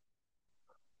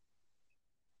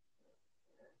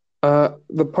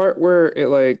 The part where it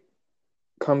like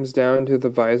comes down to the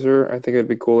visor, I think it'd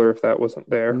be cooler if that wasn't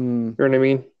there. Mm, You know what I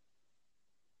mean?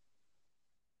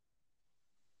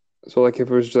 So like if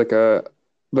it was just like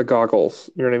the goggles,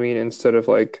 you know what I mean, instead of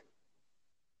like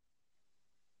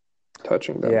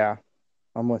touching them. yeah,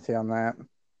 I'm with you on that.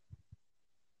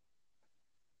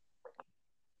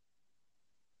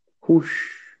 Whoosh.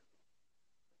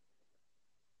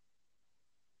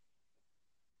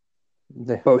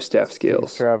 The Bow staff Steve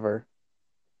skills. Trevor.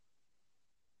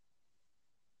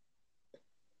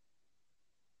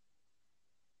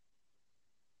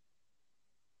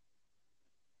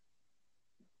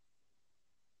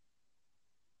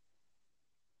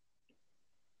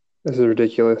 This is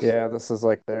ridiculous. Yeah, this is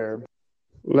like their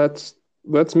Let's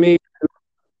me,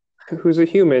 who's a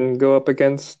human, go up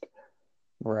against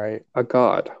right. a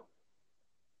god.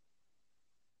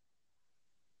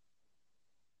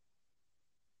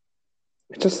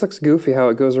 It just looks goofy how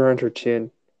it goes around her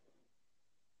chin.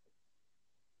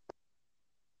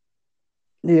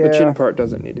 The chin Yeah, part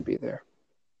doesn't need to be there.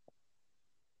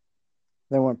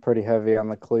 they went pretty heavy on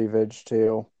the cleavage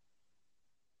too.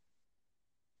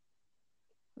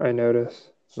 I notice.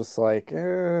 It's just like,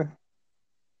 yeah,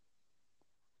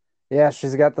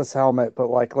 she's got this helmet, but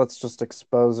like, let's just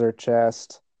expose her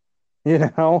chest, you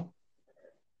know?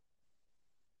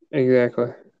 Exactly.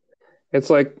 It's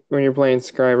like when you're playing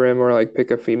Skyrim or like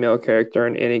pick a female character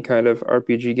in any kind of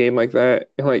RPG game like that.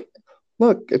 You're like,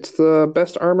 look, it's the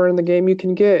best armor in the game you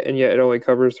can get, and yet it only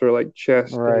covers her like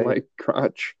chest and Right. like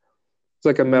crotch. It's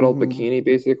like a metal Mm-hmm. bikini,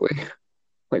 basically,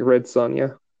 like Red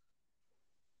Sonja.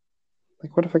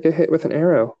 Like, what if I get hit with an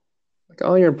arrow? Like,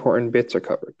 all your important bits are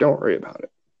covered. Don't worry about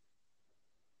it.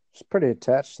 She's pretty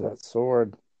attached to that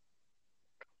sword.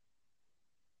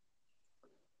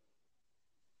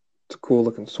 It's a cool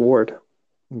looking sword.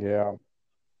 Yeah.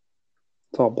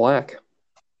 It's all black.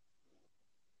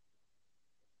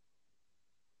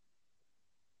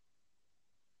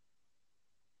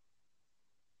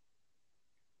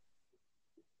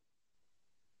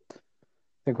 I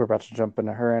think we're about to jump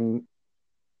into her and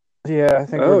yeah, I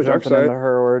think we're Oh, dark jumping into side.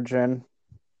 her origin.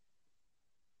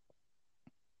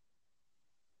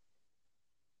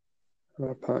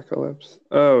 Apocalypse.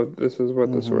 Oh, this is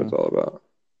what the Mm-hmm. sword's all about.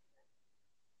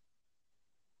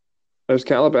 There's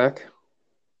Calabac.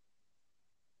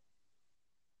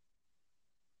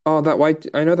 Oh, that white.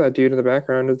 I know that dude in the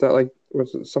background. Is that like,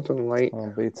 was it something light?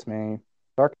 Well, beats me.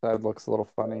 Dark side looks a little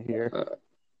funny here. Uh,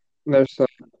 there's,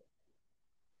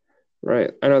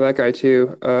 right. I know that guy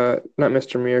too. Not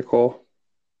Mr. Miracle.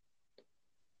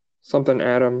 Something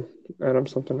Adam. Adam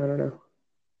something. I don't know.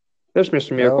 There's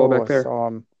Mr. Miracle Oh, I back there. saw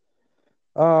him.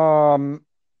 Um,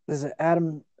 is it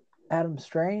Adam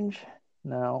Strange?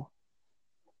 No.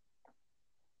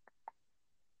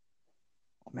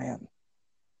 Oh, man.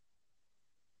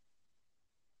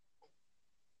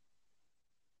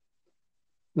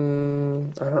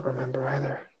 I don't remember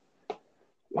either.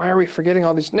 Why are we forgetting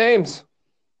all these names?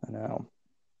 I know.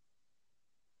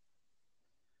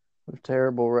 A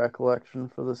terrible recollection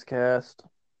for this cast.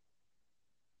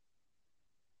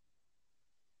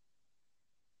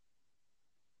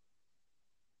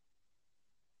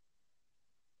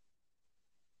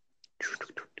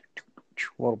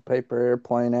 Little paper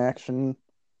airplane action.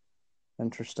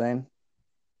 Interesting.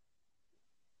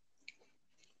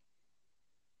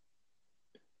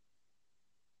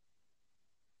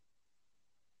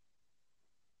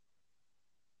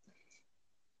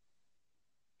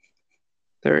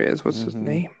 There he is. What's his Mm-hmm.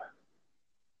 name?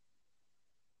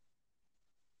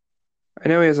 I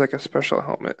know he has like a special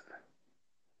helmet.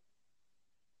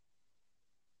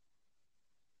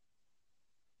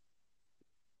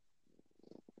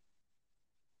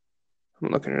 I'm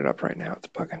looking it up right now. It's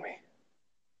bugging me.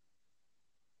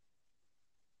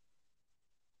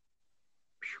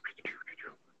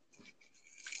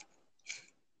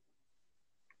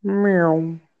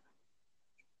 Meow.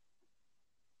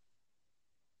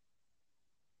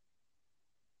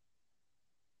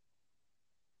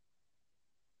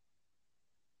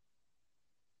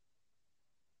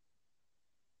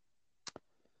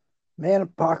 Man,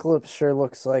 Apocalypse sure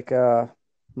looks like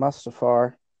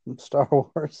Mustafar from Star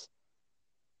Wars.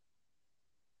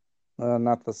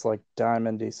 Not this like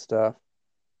diamondy stuff.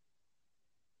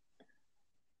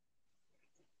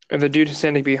 And the dude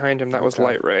standing behind him, that was Okay.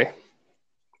 Light Ray.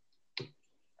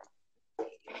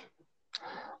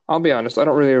 I'll be honest, I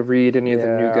don't really read any of the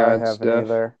New Yeah, I God haven't stuff,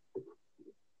 either.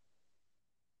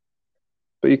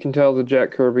 but you can tell the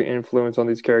Jack Kirby influence on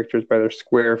these characters by their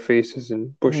square faces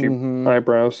and bushy Mm-hmm.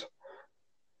 eyebrows.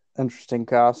 Interesting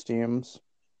costumes.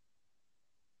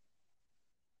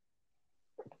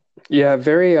 Yeah,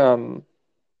 very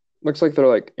looks like they're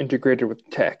like integrated with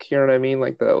tech. You know what I mean?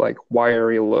 Like the like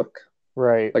wiry look,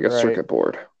 Right, like a right. circuit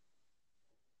board.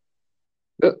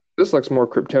 This looks more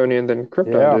Kryptonian than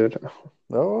Krypton Yeah. did.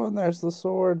 Oh, and there's the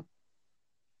sword.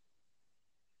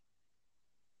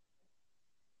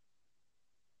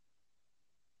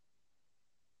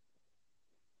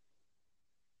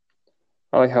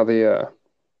 I like how the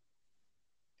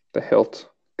hilt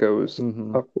goes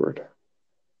Mm-hmm. upward.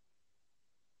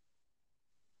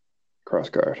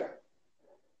 Crossguard.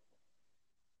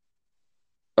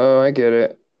 Oh, I get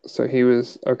it. So he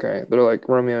was okay. They're like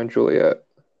Romeo and Juliet.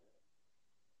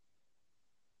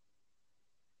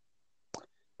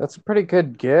 That's a pretty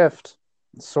good gift.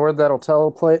 Sword that'll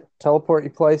teleport you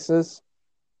places.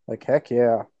 Like heck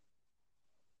yeah.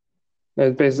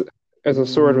 It's basically it's a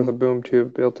sword with Mm-hmm. a boom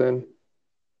tube built in.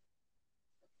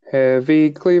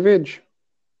 Heavy cleavage.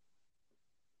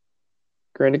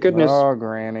 Granny goodness. Oh,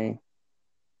 Granny.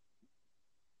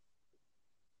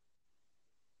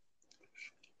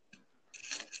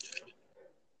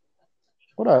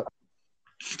 What a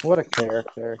what a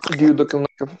character. Dude looking like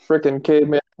a freaking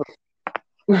caveman.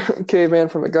 Caveman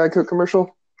from the Geico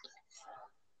commercial.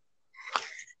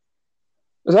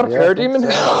 Is that a Yeah, I think parademon? so.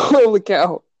 Holy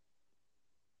cow!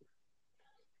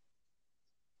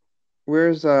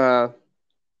 Where's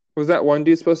Was that one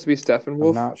dude supposed to be I'm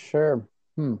Steppenwolf? not sure.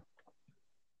 Hmm.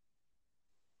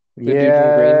 The dude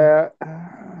in green?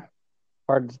 Yeah.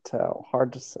 Hard to tell.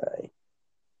 Hard to say.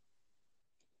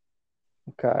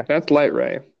 Okay. That's Light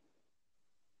Ray.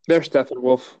 There's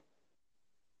Steppenwolf.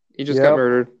 He just got Yep.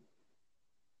 murdered.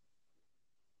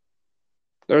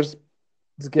 There's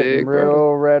It's getting Big Brother.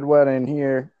 real red wet in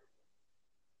here.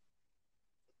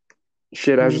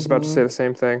 Shit, I was just about to say Mm-hmm. the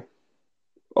same thing.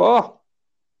 Oh,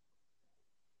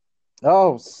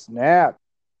 Oh, snap.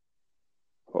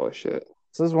 holy shit.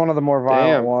 This is one of the more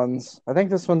violent Damn. ones. I think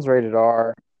this one's rated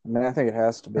R. I mean, I think it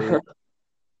has to be.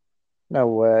 No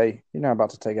way. You're not about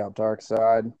to take out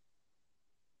Darkseid.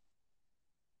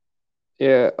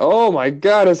 Yeah. Oh my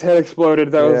God, his head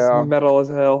exploded. That was Yeah. metal as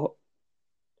hell.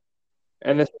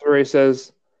 And this is where he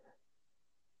says,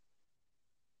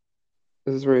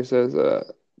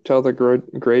 tell the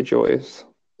Greyjoys,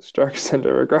 Stark send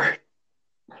a regard.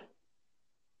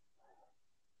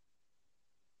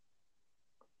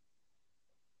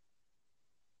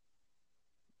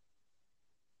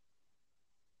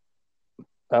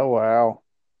 Oh, wow.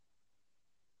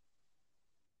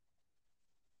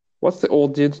 What's the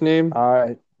old dude's name?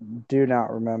 I do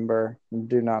not remember.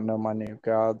 Do not know my new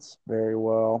gods very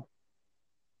well.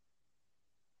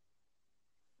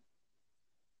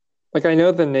 Like I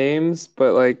know the names,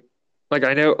 but like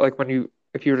I know like when you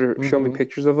if you were to show me Mm-hmm.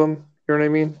 pictures of them, you know what I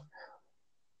mean?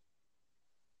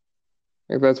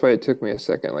 Like that's why it took me a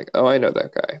second. Like, oh, I know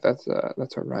that guy. That's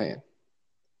Orion.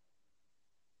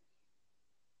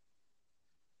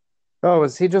 Oh,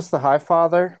 is he just the High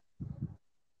Father?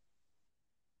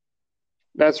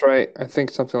 That's right. I think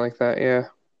something like that. Yeah,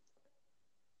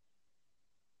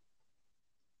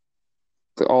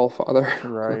 the All Father.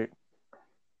 Right.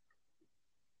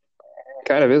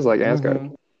 Kind of is like Asgard.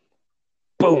 Mm-hmm.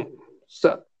 Boom.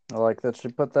 So I like that she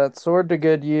put that sword to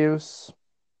good use.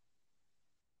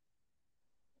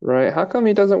 right. How come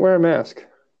he doesn't wear a mask?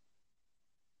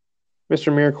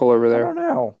 Mr. Miracle over I don't there.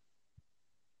 know.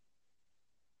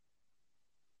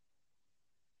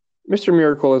 Mr.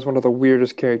 Miracle is one of the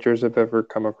weirdest characters I've ever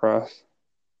come across.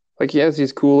 Like he has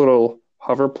these cool little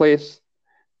hover plates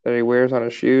that he wears on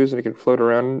his shoes and he can float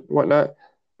around and whatnot.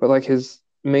 But like his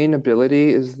main ability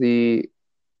is the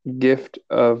gift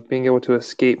of being able to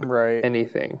escape Right.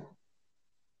 anything,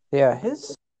 Yeah,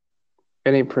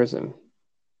 any prison.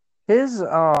 his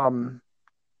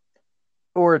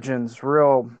origins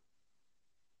real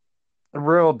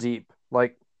deep.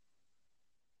 Like,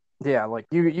 yeah, like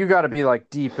you got to be like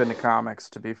deep into comics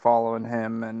to be following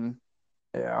him, and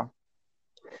yeah,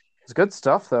 it's good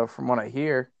stuff though, from what I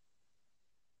hear.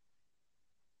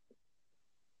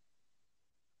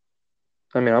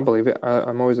 I mean, I believe it.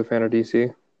 I'm always a fan of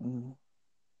DC. Mhm.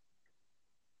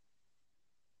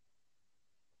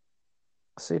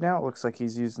 See, now it looks like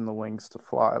he's using the wings to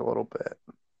fly a little bit.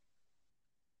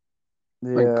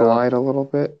 Like Yeah, glide a little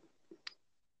bit.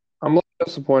 I'm a little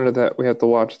disappointed that we have to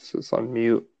watch this on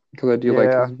mute because I do like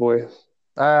his yeah. voice.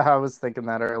 I was thinking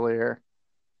that earlier.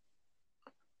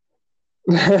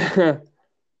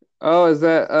 Oh, is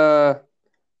that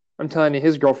I'm telling you,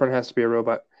 his girlfriend has to be a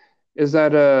robot. Is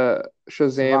that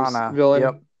Shazam's Savannah. Yep.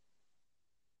 villain?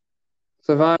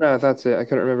 Savannah, that's it. I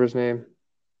couldn't remember his name.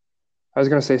 I was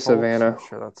gonna say Colts. I'm Savannah.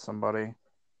 sure that's somebody.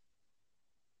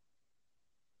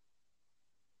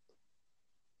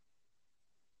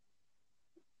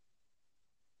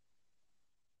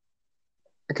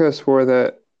 I could have swore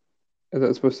that is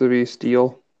that supposed to be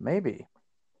Steel? Maybe.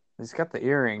 He's got the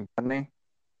earring, doesn't he?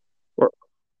 Or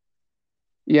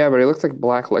yeah, but he looks like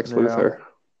Black Lex Yeah. Luthor.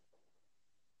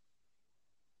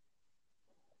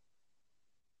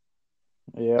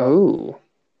 Yeah. Oh,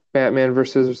 Batman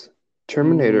versus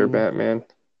Terminator Mm-hmm. Batman.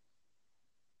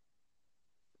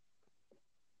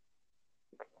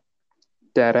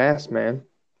 That ass man.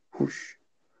 Whoosh.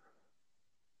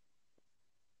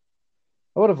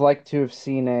 I would have liked to have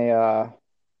seen a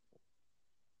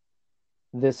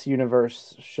this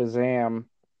universe Shazam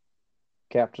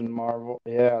Captain Marvel.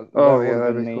 Yeah, Oh that would yeah, have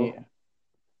that'd been be neat. cool.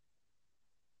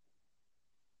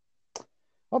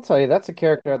 I'll tell you, that's a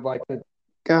character I'd like to.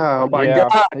 God, oh my Yeah,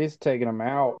 God, he's taking him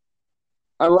out.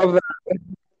 I love that.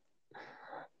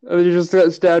 And you just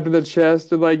got stabbed in the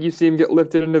chest, and like you see him get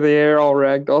lifted into the air, all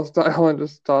ragdoll style, and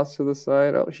just tossed to the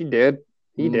side. Oh, she did.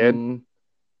 He did. Mm-hmm.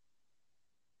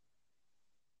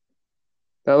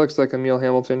 That looks like Emil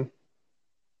Hamilton.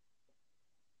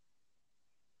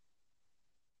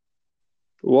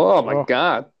 Whoa, my Oh,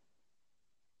 God.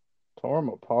 tore him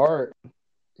apart.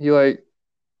 He like,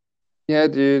 yeah,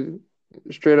 dude.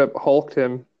 straight up hulked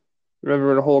him.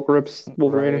 Remember when Hulk rips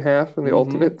Wolverine in Right. half in the Mm-hmm.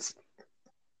 Ultimates?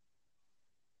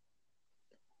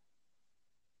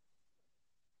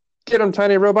 Get him,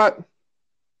 tiny robot.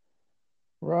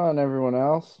 Run, everyone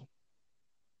else.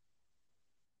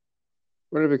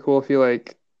 Wouldn't it be cool if he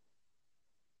like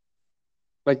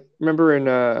remember in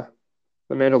The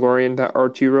Mandalorian, that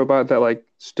R2 robot that like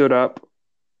stood up?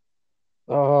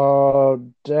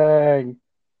 Oh, dang.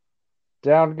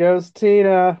 Down goes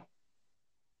Tina.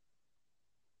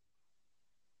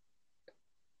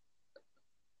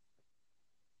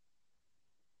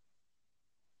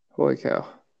 Holy cow.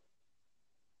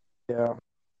 Yeah.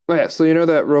 Oh yeah, so you know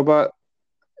that robot?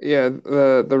 Yeah,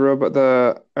 the robot,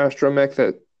 the astromech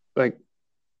that like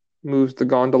moves the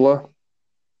gondola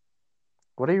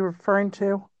What are you referring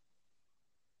to?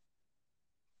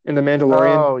 in The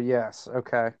Mandalorian. Oh, yes.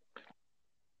 Okay.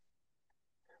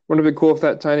 Wouldn't it be cool if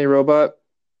that tiny robot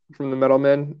from the Metal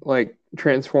Men like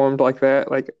transformed like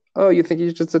that? Like, oh, you think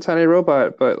he's just a tiny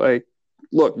robot, but like,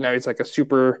 look, now he's like a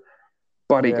super Yeah.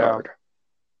 bodyguard.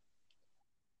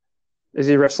 Is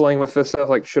he wrestling with this stuff?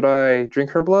 Like, should I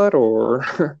drink her blood or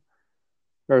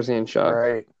or is he in shock?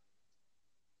 Right.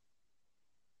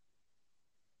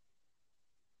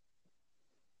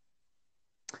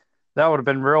 That would have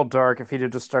been real dark if he'd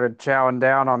have just started chowing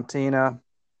down on Tina.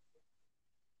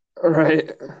 Right.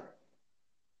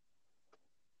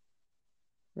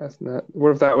 That's not.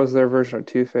 What if that was their version of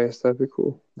Two-Face? That'd be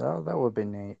cool. Oh, that would be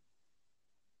neat.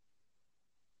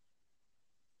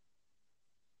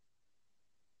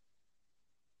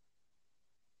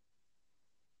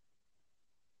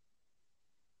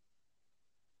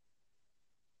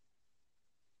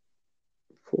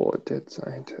 Full of dead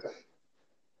scientists.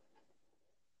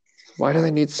 Why do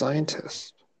they need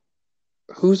scientists?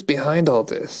 Who's behind all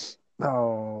this?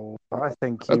 Oh, I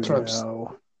think you That's what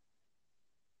know.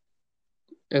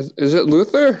 is it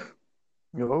Luther?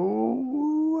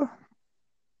 Oh,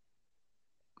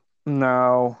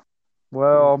 no.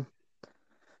 Well,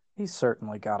 he's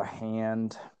certainly got a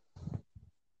hand.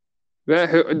 Who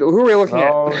are we looking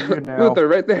at? Oh, you know. Luther,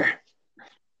 right there.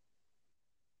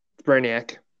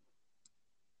 Brainiac.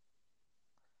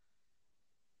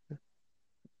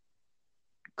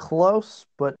 Close,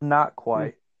 but not Hmm.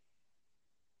 quite.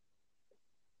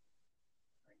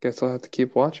 Guess I'll have to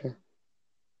keep watching.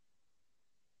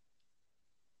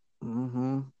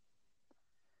 Mm-hmm.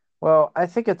 Well, I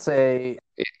think it's a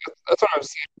Yeah, that's what I'm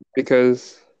saying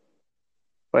because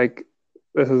like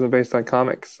this isn't based on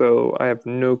comics, so I have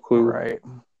no clue. right.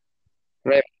 And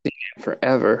I haven't seen it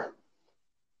forever.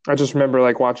 I just remember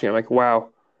like watching it, like, wow,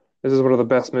 this is one of the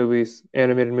best movies,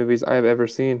 animated movies I have ever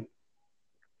seen.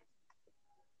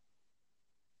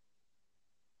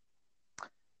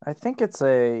 I think it's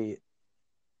a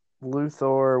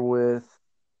Luthor with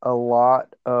a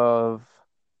lot of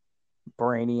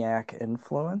Brainiac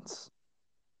influence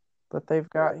that they've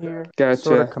got here,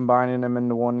 sort of Gotcha. combining them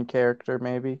into one character,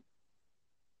 maybe.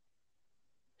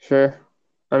 Sure.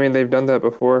 I mean, they've done that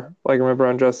before. Like, remember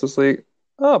on Justice League?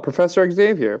 Oh, Professor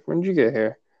Xavier, when did you get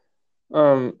here?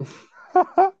 Um,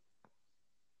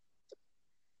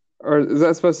 or is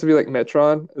that supposed to be like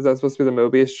Metron? Is that supposed to be the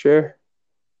Mobius chair?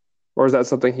 Or is that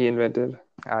something he invented?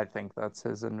 I think that's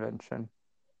his invention.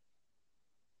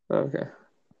 Okay.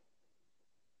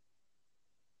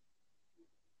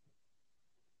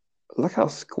 Look how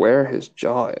square his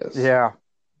jaw is. Yeah.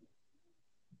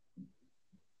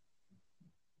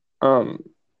 Um,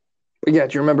 but yeah,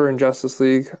 do you remember in Justice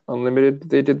League Unlimited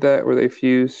they did that where they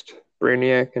fused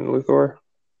Brainiac and Luthor?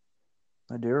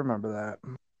 I do remember that.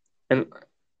 And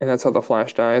and that's how the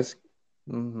Flash dies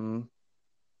Mm-hmm.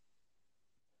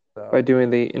 by So, doing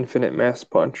the infinite mass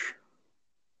punch.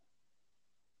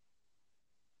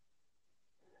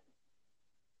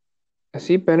 Is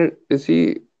he Benedict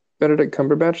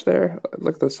Cumberbatch there?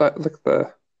 Look at the side, look at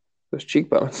the those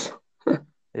cheekbones.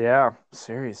 yeah,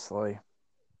 seriously.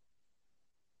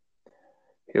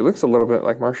 He looks a little bit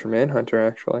like Martian Manhunter,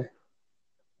 actually. I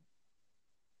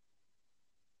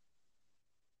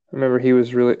remember he was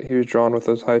drawn with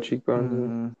those high cheekbones and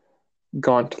Mm-hmm.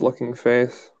 gaunt looking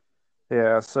face.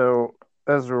 Yeah, so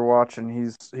as we're watching,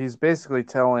 he's basically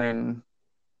telling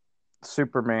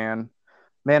Superman,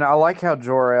 man, I like how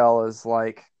Jor-El is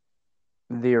like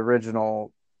the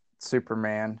original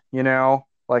Superman,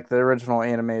 like the original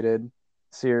animated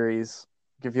series.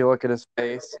 If you look at his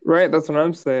face, Right, that's what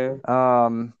I'm saying.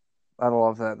 um, I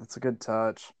love that. That's a good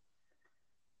touch.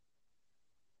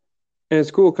 And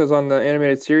it's cool because on the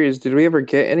animated series, did we ever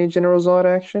get any General Zod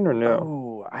action or no?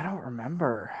 Oh, I don't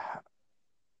remember.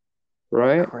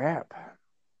 Right? Crap.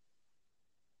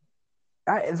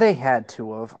 They had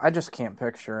to have. I just can't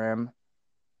picture him.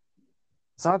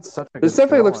 Zod's such a This good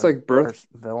definitely looks villain. like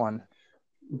Villain.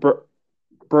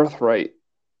 Birthright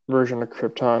version of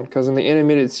Krypton, because in the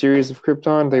animated series of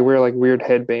Krypton, they wear like weird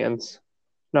headbands,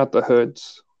 not the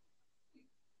hoods.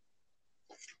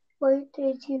 Where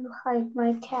did you hide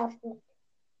my tablet?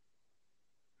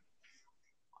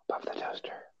 Above the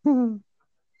toaster.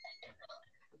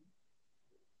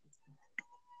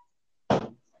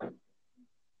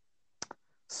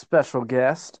 Special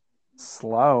guest,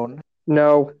 Sloan.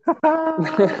 No.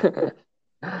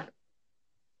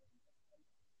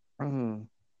 Mm.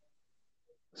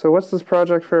 So what's this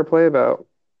Project Fair Play about?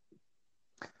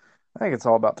 I think it's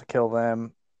all about to kill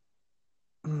them.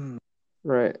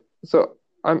 Right. So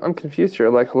I'm confused here.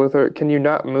 Like, Luther, can you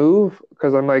not move?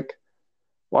 Because I'm like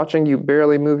watching you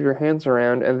barely move your hands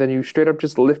around, and then you straight up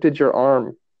just lifted your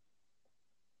arm.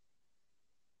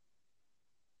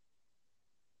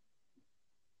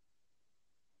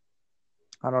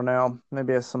 I don't know.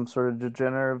 Maybe it's some sort of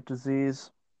degenerative disease.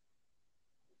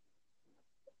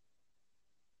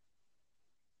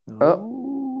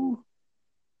 Oh.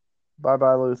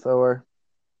 Bye-bye, Luthor.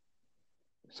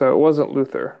 So it wasn't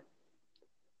Luther.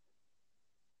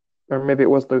 Or maybe it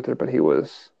was Luther, but he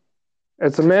was.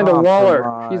 It's Amanda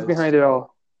Waller. She's behind it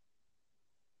all.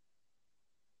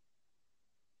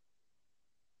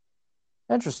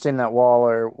 Interesting that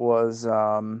Waller was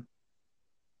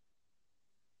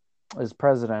is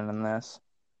president in this.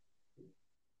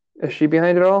 Is she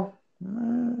behind it all?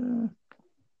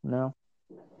 No.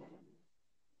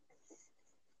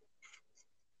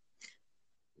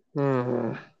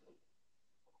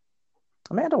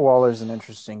 Amanda Waller's an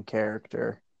interesting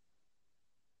character.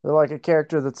 They're like a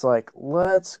character that's like,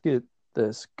 let's get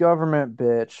this government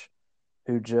bitch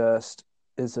who just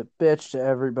is a bitch to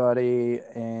everybody,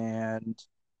 and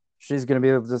she's gonna be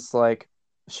just like,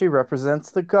 she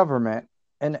represents the government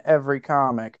in every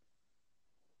comic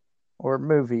or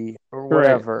movie or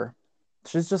whatever.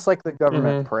 Right. She's just like the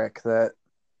government prick that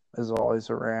is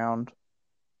always around.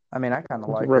 I mean, I kind of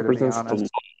like her, to be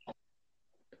honest.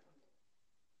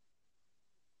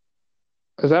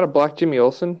 Is that a black Jimmy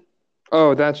Olsen?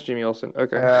 Oh, that's Jimmy Olsen.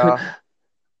 Okay. Yeah.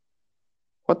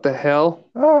 What the hell?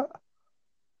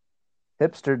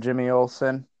 Hipster Jimmy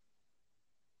Olsen.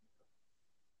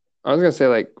 I was gonna say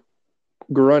like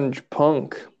grunge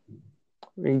punk.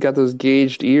 He got those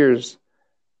gauged ears.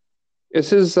 Is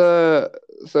his so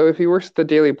if he works at the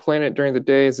Daily Planet during the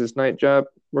day, is his night job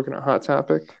working at Hot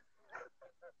Topic?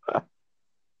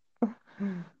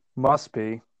 Must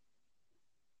be.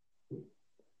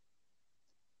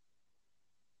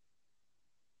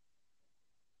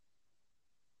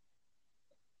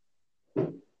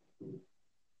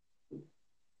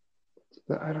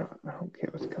 I don't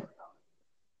get what's going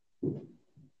on.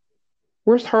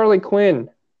 Where's Harley Quinn?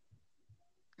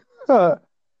 I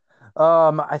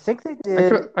think they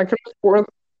did. I could have sworn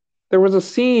there was a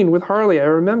scene with Harley. I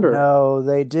remember. No,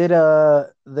 they did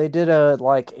a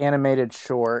like animated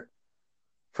short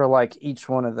for like each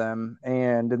one of them,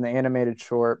 and in the animated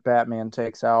short, Batman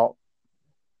takes out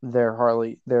their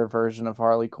version of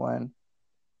Harley Quinn.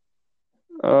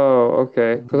 Oh,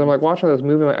 okay. Because I'm like watching this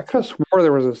movie, I could have swore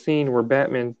there was a scene where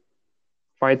Batman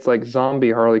fights like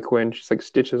zombie Harley Quinn. She's like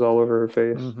stitches all over her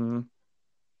face.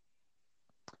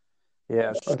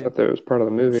 Yeah, I thought that was part of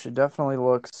the movie. She definitely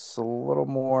looks a little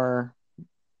more,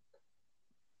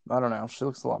 I don't know, she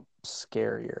looks a lot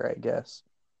scarier, I guess.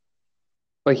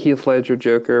 Like Heath Ledger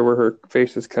Joker, where her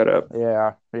face is cut up.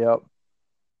 Yeah, yep.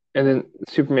 And then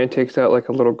Superman takes out like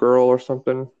a little girl or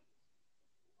something.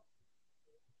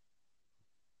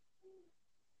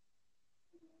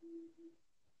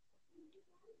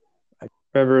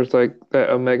 Remember, it's like that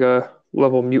Omega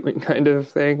level mutant kind of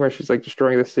thing where she's like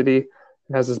destroying the city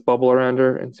and has this bubble around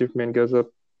her, and Superman goes up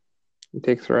and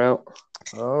takes her out.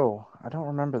 Oh, I don't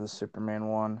remember the Superman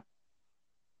one.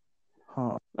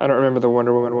 Huh. I don't remember the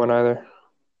Wonder Woman one either.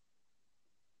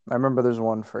 I remember there's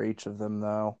one for each of them,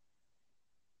 though.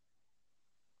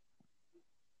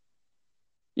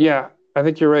 Yeah, I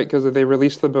think you're right, because they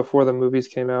released them before the movies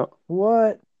came out.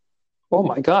 What? Oh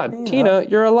my God, Tina,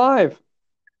 you're alive.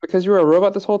 Because you were a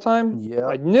robot this whole time? Yeah.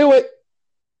 I knew it.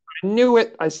 I knew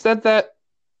it. I said that.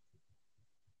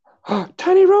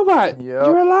 Tiny robot. Yep.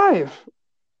 You're alive.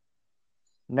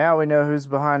 Now we know who's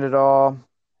behind it all.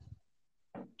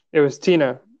 It was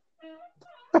Tina.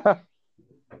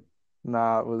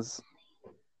 Nah, it was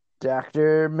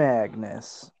Dr.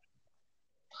 Magnus.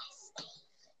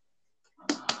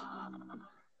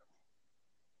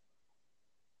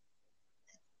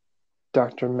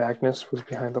 Dr. Magnus was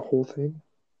behind the whole thing.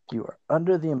 You are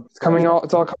under the impression. It's coming all.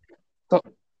 It's all coming. It's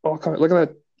all coming. Look at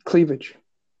that cleavage.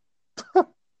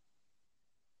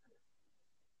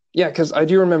 Yeah, because I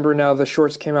do remember now the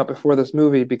shorts came out before this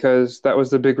movie because that was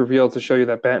the big reveal to show you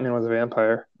that Batman was a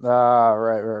vampire. Ah,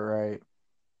 right.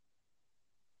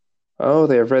 Oh,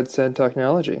 they have red sand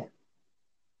technology.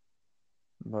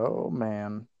 Oh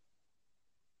man.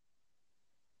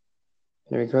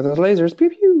 Here we go, those lasers. Pew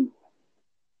pew.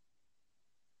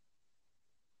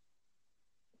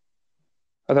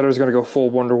 I thought it was going to go full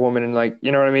Wonder Woman and, like,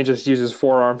 you know what I mean? Just use his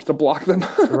forearms to block them,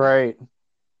 Right.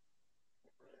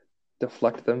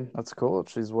 deflect them. That's cool.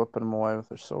 She's whipping him away with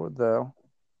her sword, though.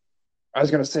 I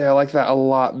was going to say I like that a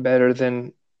lot better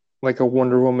than like a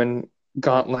Wonder Woman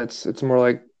gauntlets. It's more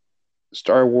like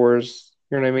Star Wars.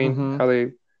 You know what I mean? Mm-hmm. How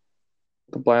the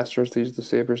blasters, they use the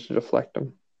sabers to deflect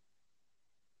them.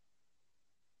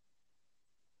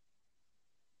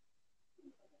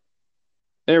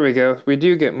 There we go. We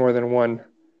do get more than one.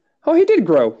 Oh, he did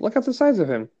grow. Look at the size of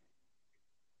him.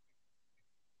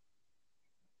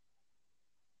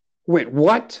 Wait,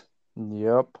 what?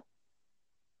 Yep.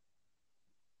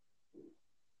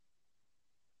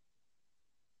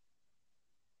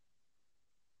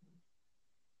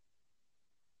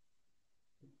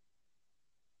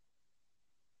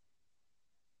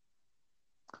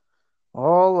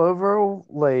 All over a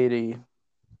lady.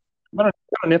 Got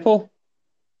a nipple?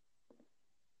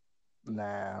 Nah,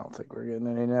 I don't think we're getting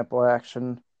any nipple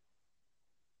action.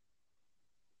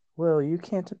 Will, you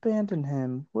can't abandon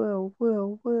him.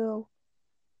 Will.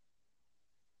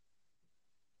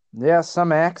 Yeah,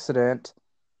 some accident.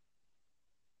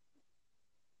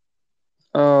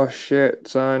 Oh shit,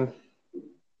 son.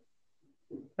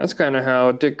 That's kind of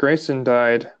how Dick Grayson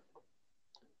died.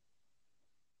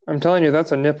 I'm telling you,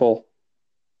 that's a nipple.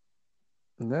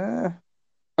 Nah.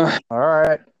 All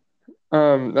right.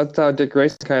 That's how Dick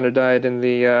Grayson kind of died in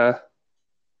the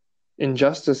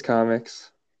Injustice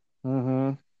comics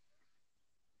Mm-hmm.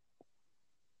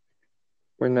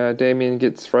 when Damian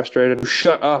gets frustrated and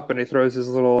shut up, and he throws his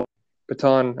little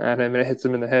baton at him, and it hits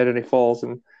him in the head, and he falls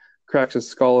and cracks his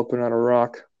skull open on a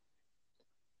rock.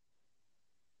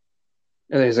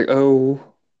 And then he's like, "Oh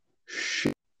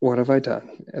shit, what have I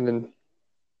done?" And then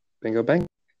bingo bang,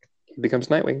 he becomes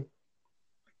Nightwing.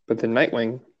 But then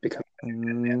Nightwing becomes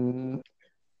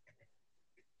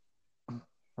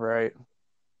Right.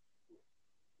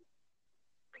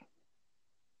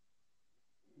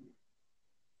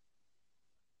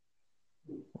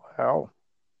 Wow.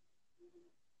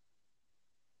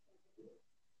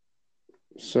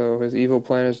 So his evil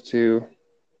plan is to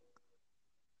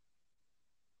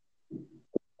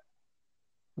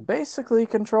Basically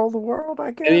control the world,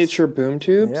 I guess. miniature boom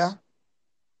tubes. Yeah.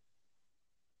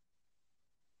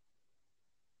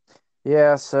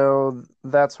 Yeah, so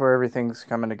that's where everything's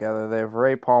coming together. They have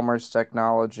Ray Palmer's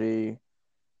technology,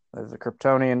 they have the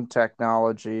Kryptonian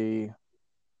technology,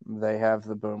 they have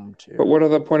the boom But tube what are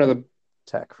the point of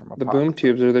tech from the boom Apocalypse.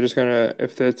 tubes? Are they just gonna,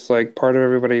 if it's like part of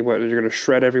everybody, what, you're gonna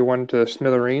shred everyone to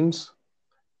smithereens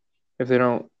if they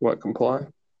don't, what, comply?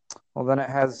 Well, then it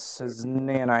has his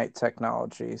nanite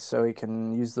technology, so he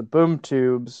can use the boom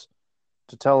tubes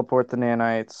to teleport the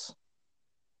nanites,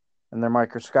 and they're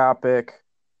microscopic.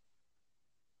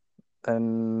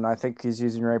 And I think he's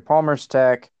using Ray Palmer's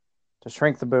tech to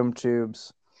shrink the boom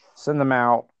tubes, send them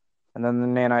out, and then the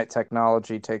nanite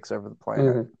technology takes over the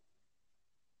planet, Mhm.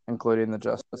 including the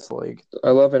Justice League. I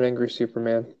love an angry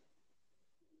Superman.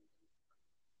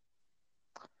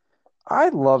 I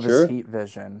love his Sure. heat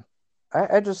vision.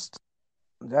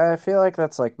 I feel like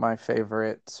that's like my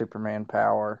favorite Superman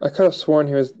power. I could have sworn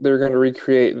they were going to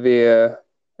recreate the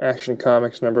Action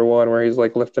Comics #1 where he's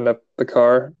like lifting up the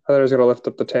car. I thought he was going to lift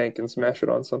up the tank and smash it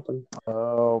on something.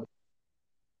 Oh,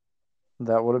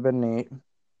 that would have been neat.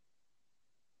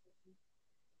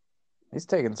 He's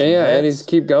taking some Yeah, and he's hits.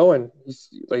 keep going. He's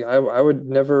like I would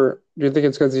never. Do you think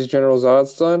it's because he's General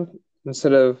Zod's son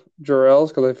instead of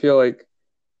Jor-El's? Because I feel like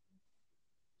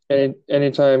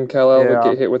anytime Kal-El would Yeah,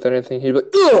 get hit with anything, he'd be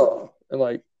like, ugh, and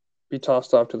like be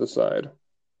tossed off to the side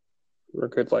for a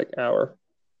good like hour.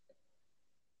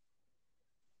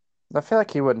 I feel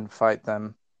like he wouldn't fight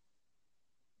them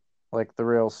like the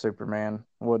real Superman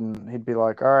wouldn't. He'd be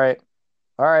like, all right,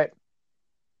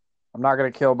 I'm not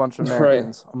gonna kill a bunch of Right.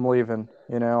 Americans. I'm leaving,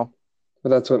 you know?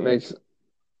 But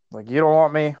Like you don't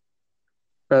want me?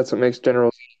 that's what makes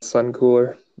General Zod's son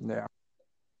cooler. Yeah.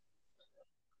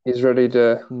 He's ready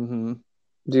to Mm-hmm.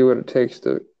 do what it takes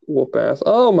to whoop ass.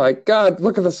 Oh my God,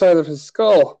 look at the size of his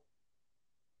skull.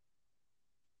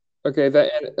 Okay,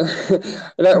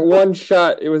 that that one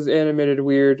shot, it was animated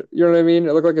weird. You know what I mean?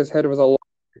 It looked like his head was a lot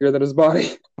bigger than his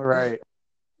body. Right.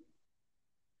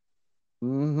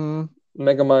 Mm-hmm.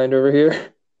 Megamind over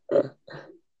here.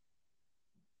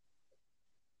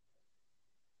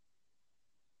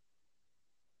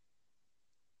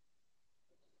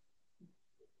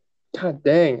 God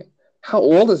dang. How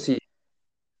old is he?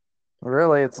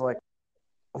 Really, it's like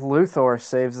Luthor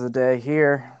saves the day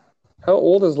here. How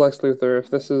old is Lex Luthor if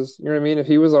this is, you know what I mean? If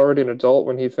he was already an adult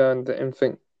when he found the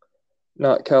infant,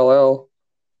 not Kal-El.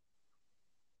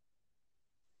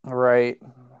 Right.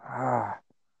 I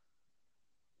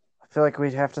feel like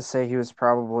we'd have to say he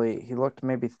looked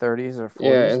maybe 30s or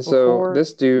Yeah, 40s and so before.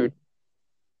 this dude,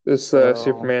 this So,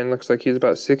 Superman looks like he's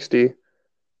about 60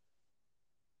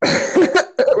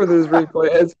 with his wrinkly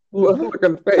ass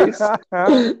looking face.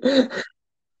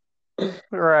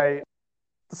 right.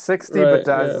 60 but Right,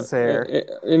 dyes yeah. his hair.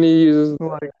 And he uses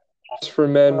Like, Just for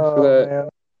Men for oh that man.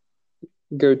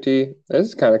 goatee. This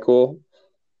is kind of cool.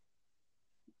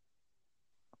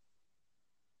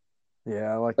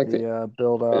 Yeah, I like Like the the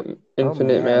build up. Oh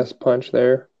infinite man. mass punch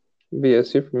there via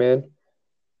Superman.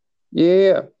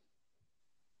 Yeah,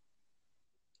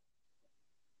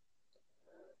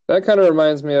 that kind of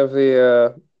reminds me of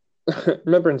the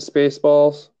remember in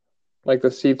Spaceballs, like the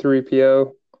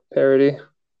C-3PO parody.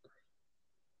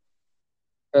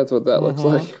 That's what that looks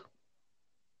Mm-hmm. like.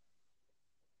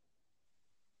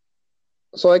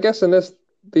 So I guess in this,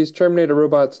 these Terminator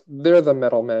robots, they're the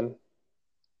metal men.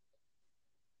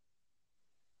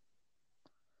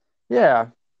 Yeah,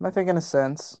 I think in a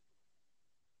sense.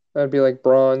 That'd be like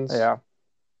bronze. Yeah.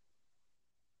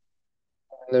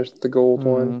 And there's the gold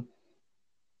one. Mm.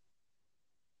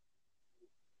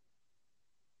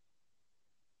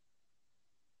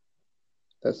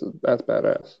 That's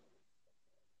badass.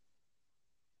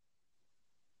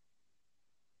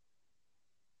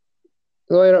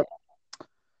 So I don't,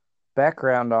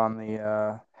 Background on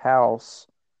the house.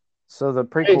 So the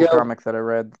there you prequel go. comic that I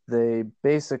read, they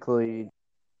basically,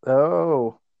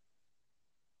 oh,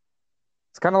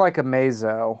 it's kind of like a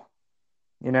Mazo,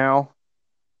 you know?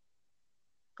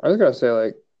 I was gonna say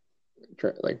like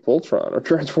Voltron or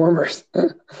Transformers.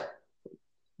 The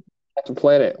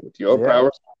planet with your Yeah,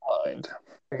 powers combined.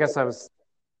 I guess I was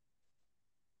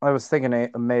thinking a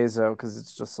Mazo because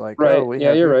it's just like, oh, Right. we Yeah,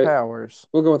 have you're your right. powers.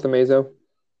 We'll go with the Mazo.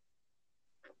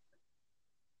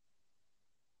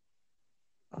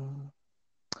 Mm.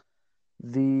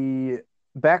 The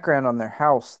background on their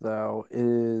house, though,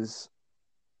 is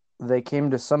they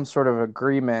came to some sort of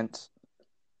agreement.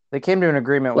 They came to an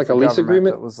agreement with Like the a lease government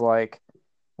that agreement. was like,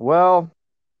 well,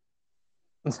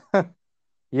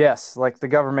 yes, like the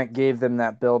government gave them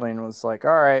that building and was like,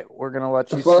 all right, we're gonna let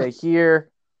The you fuck? stay here.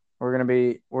 We're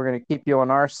gonna keep you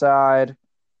on our side.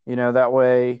 That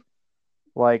way,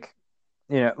 like,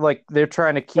 like they're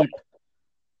trying to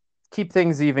keep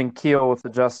things even keel with the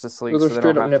Justice League Those are so they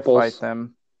straight don't up have to fight nipples.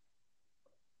 them.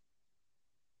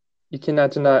 You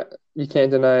cannot deny. You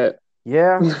can't deny it.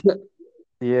 Yeah,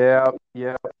 yeah,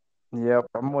 yeah, yep.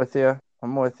 I'm with you.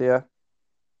 I'm with you.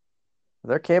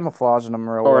 They're camouflaging them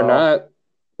real Or well.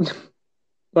 not.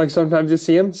 Like sometimes you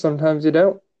see them, sometimes you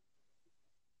don't.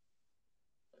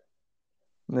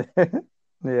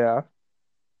 Yeah.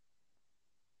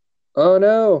 Oh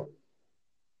no.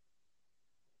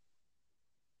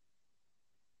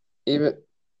 Even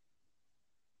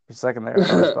For a second there, I thought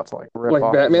he was about to like rip like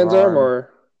off his Batman's arm, arm.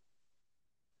 or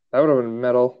that would have been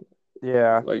metal.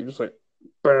 Yeah. Like just like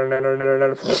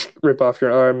rip off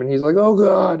your arm, and he's like, "Oh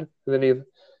God!" And then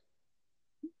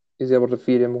he's able to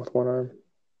feed him with one arm.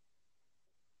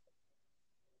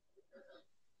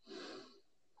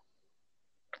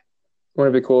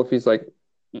 Wouldn't it be cool if he's like,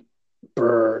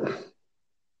 burn?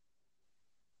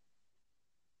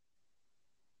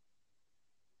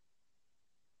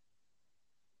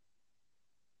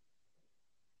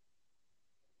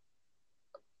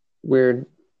 Weird,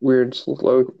 weird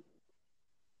slow.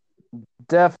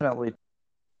 Definitely,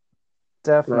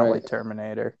 definitely Right.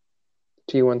 Terminator.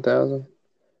 T1000.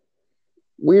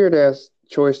 Weird ass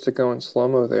choice to go in slow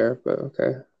mo there, but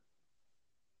okay.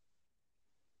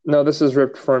 No, this is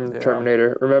ripped from Yeah.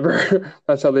 Terminator. Remember?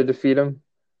 That's how they defeat him.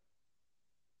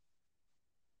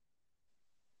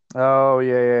 Oh,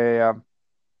 yeah, yeah, yeah.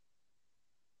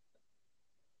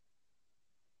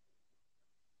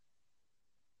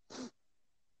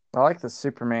 I like the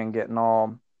Superman getting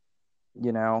all,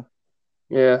 you know,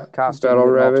 Yeah, costume Battle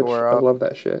getting all Ravage. tore I up. love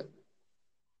that shit.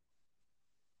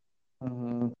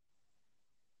 Hmm.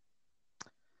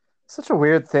 Such a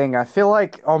weird thing. I feel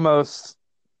like almost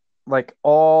like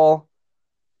all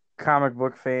comic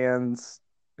book fans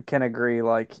can agree.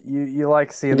 Like you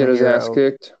like seeing Get the his ass hero,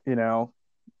 kicked, you know,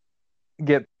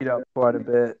 get beat up quite a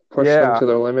bit. push them Yeah. to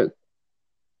their limit.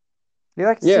 You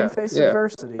like to see him Yeah, face yeah. I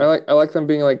adversity. like I like them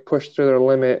being like pushed to their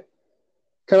limit.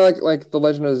 Kind of like the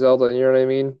Legend of Zelda, you know what I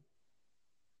mean?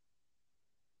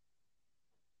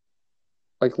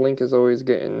 Like Link is always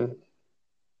getting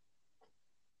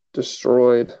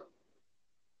destroyed.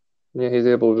 Yeah, he's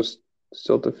able to just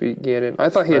still defeat Ganon. I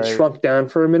thought he had Right. shrunk down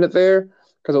for a minute there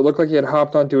because it looked like he had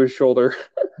hopped onto his shoulder.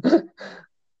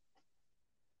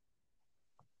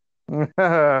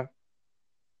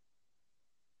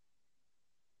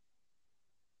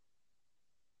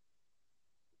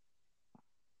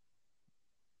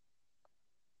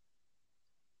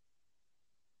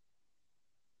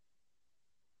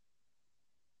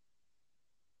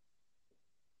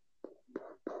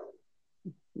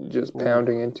 Just Ooh,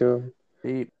 pounding into him.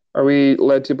 deep. Are we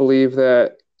led to believe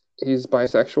that he's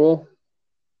bisexual?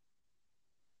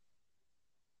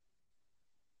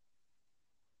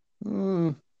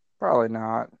 Hmm. Probably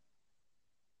not.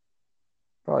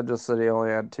 Probably just that he only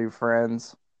had two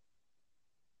friends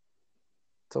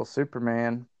till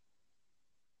Superman.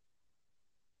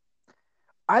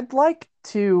 I'd like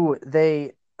to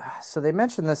they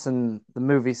mention this in the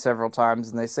movie several times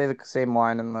and they say the same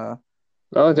line Oh, in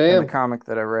the damn. comic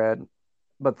that I read,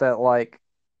 but that like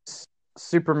S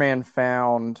Superman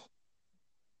found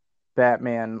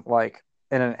Batman like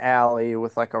in an alley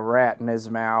with like a rat in his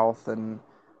mouth, and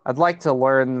I'd like to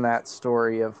learn that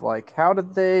story of like how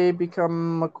did they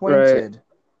become Right. acquainted,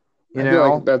 you I feel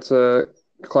like know? that's a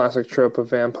classic trope of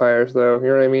vampires, though. You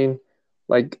know what I mean?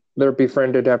 Like they're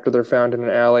befriended after they're found in an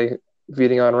alley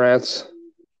feeding on rats.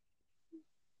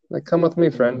 Like, come with me,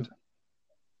 Mm, friend.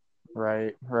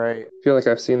 right, right. I feel like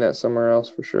I've seen that somewhere else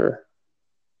for sure.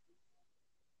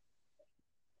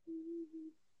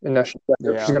 And now she's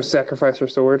Yeah. gonna sacrifice her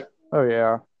sword. Oh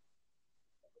yeah.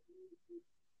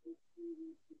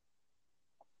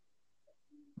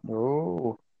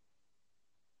 Oh,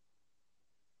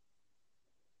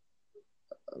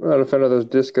 I'm not a fan of those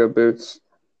disco boots,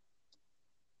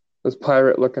 those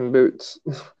pirate-looking boots.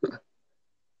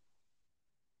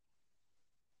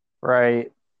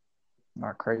 right.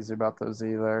 Not crazy about those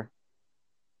either.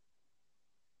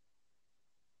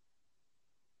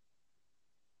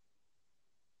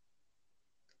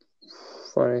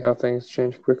 Funny how things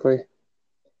change quickly.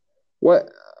 What?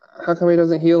 How come he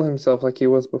doesn't heal himself like he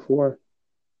was before?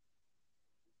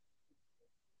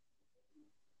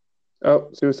 Oh,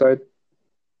 suicide.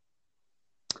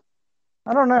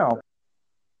 I don't know.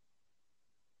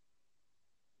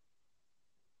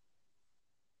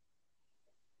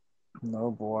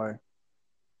 No boy.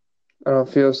 I don't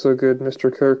feel so good,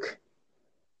 Mr. Kirk.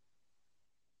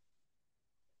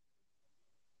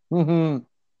 Hmm.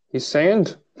 He's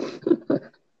sand?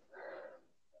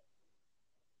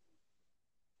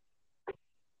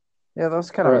 Yeah, that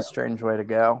was kind of a Right. strange way to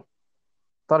go.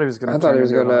 Thought he was I gonna thought he turn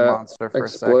was into another gonna monster for a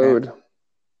second. explode.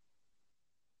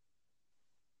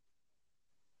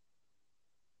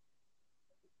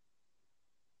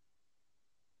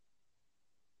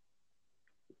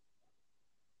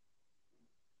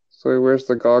 So he wears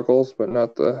the goggles, but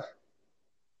not the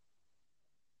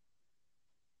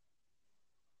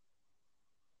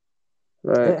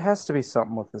right, It has to be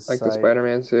something with his like the sight.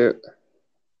 Spider-Man suit.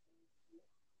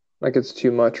 Like it's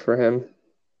too much for him.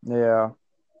 Yeah.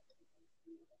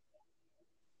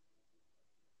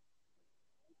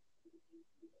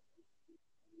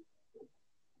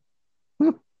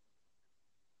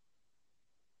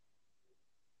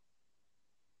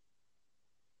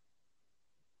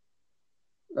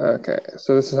 Okay,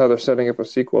 so this is how they're setting up a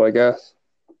sequel, I guess.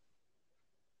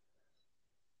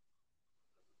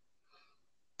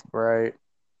 Right.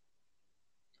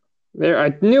 There,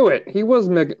 I knew it. He was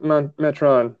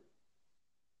Metron.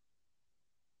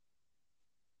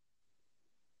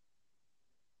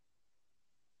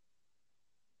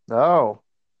 Oh.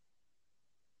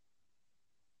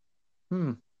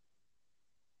 Hmm.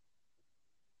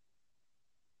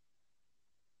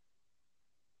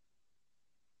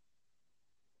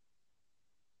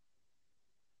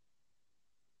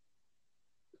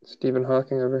 Stephen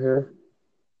Hawking over here.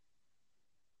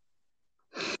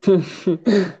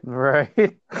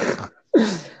 Right.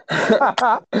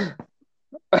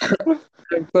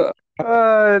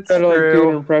 I'm It's trying to like do an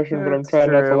true. impression, but I'm It's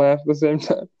trying not to true. laugh at the same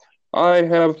time. I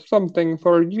have something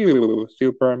for you,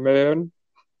 Superman.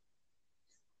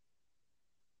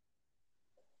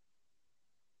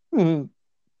 Hmm.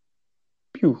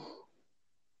 Pew.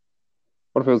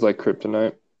 What if it was like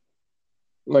kryptonite,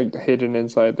 like hidden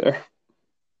inside there?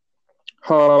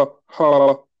 Ha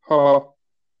ha ha.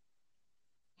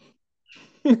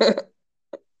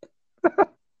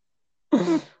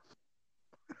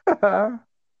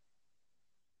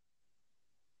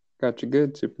 Got you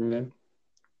good, Superman.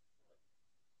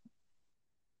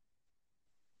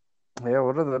 Yeah,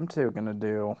 what are them two gonna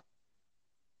do?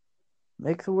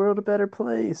 Make the world a better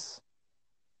place.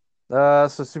 So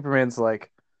Superman's like,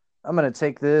 I'm gonna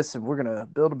take this and we're gonna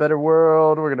build a better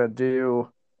world. We're gonna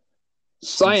do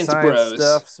Science science bros.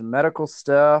 stuff, some medical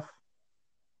stuff.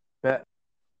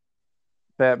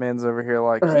 Batman's over here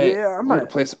like, All right, yeah, I'm we're gonna gonna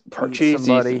play some eat Parcheesi.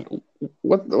 somebody.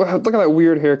 What? Look at that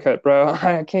weird haircut, bro.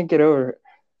 I can't get over it.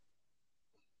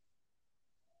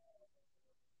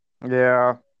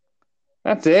 Yeah,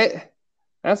 That's it.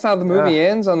 That's how the movie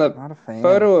ends on the not a fan.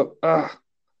 photo of.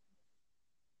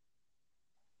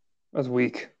 That's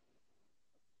weak.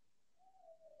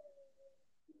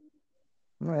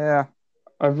 Yeah,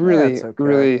 I really, it's okay.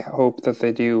 really hope that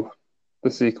they do the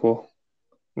sequel,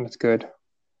 and it's good.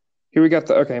 Here we got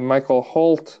Michael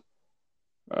Holt,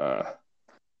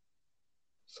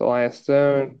 Celia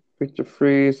Stone, Victor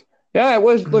Fries. Yeah, it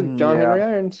was. Look, John Yeah. Henry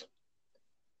Irons.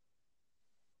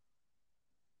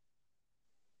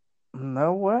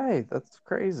 No way. That's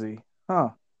crazy. Huh.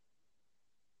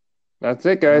 That's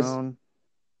it, guys.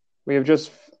 We have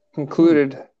just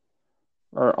concluded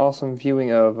our awesome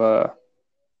viewing of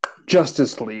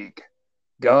Justice League,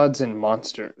 Gods and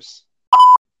Monsters.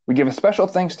 We give a special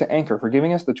thanks to Anchor for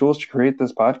giving us the tools to create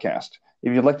this podcast.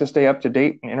 If you'd like to stay up to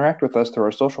date and interact with us through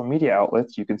our social media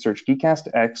outlets, you can search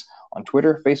GeekastX on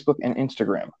Twitter, Facebook, and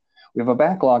Instagram. We have a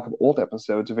backlog of old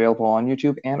episodes available on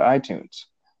YouTube and iTunes.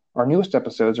 Our newest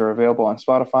episodes are available on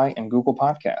Spotify and Google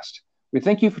Podcast. We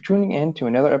thank you for tuning in to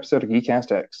another episode of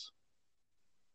GeekastX.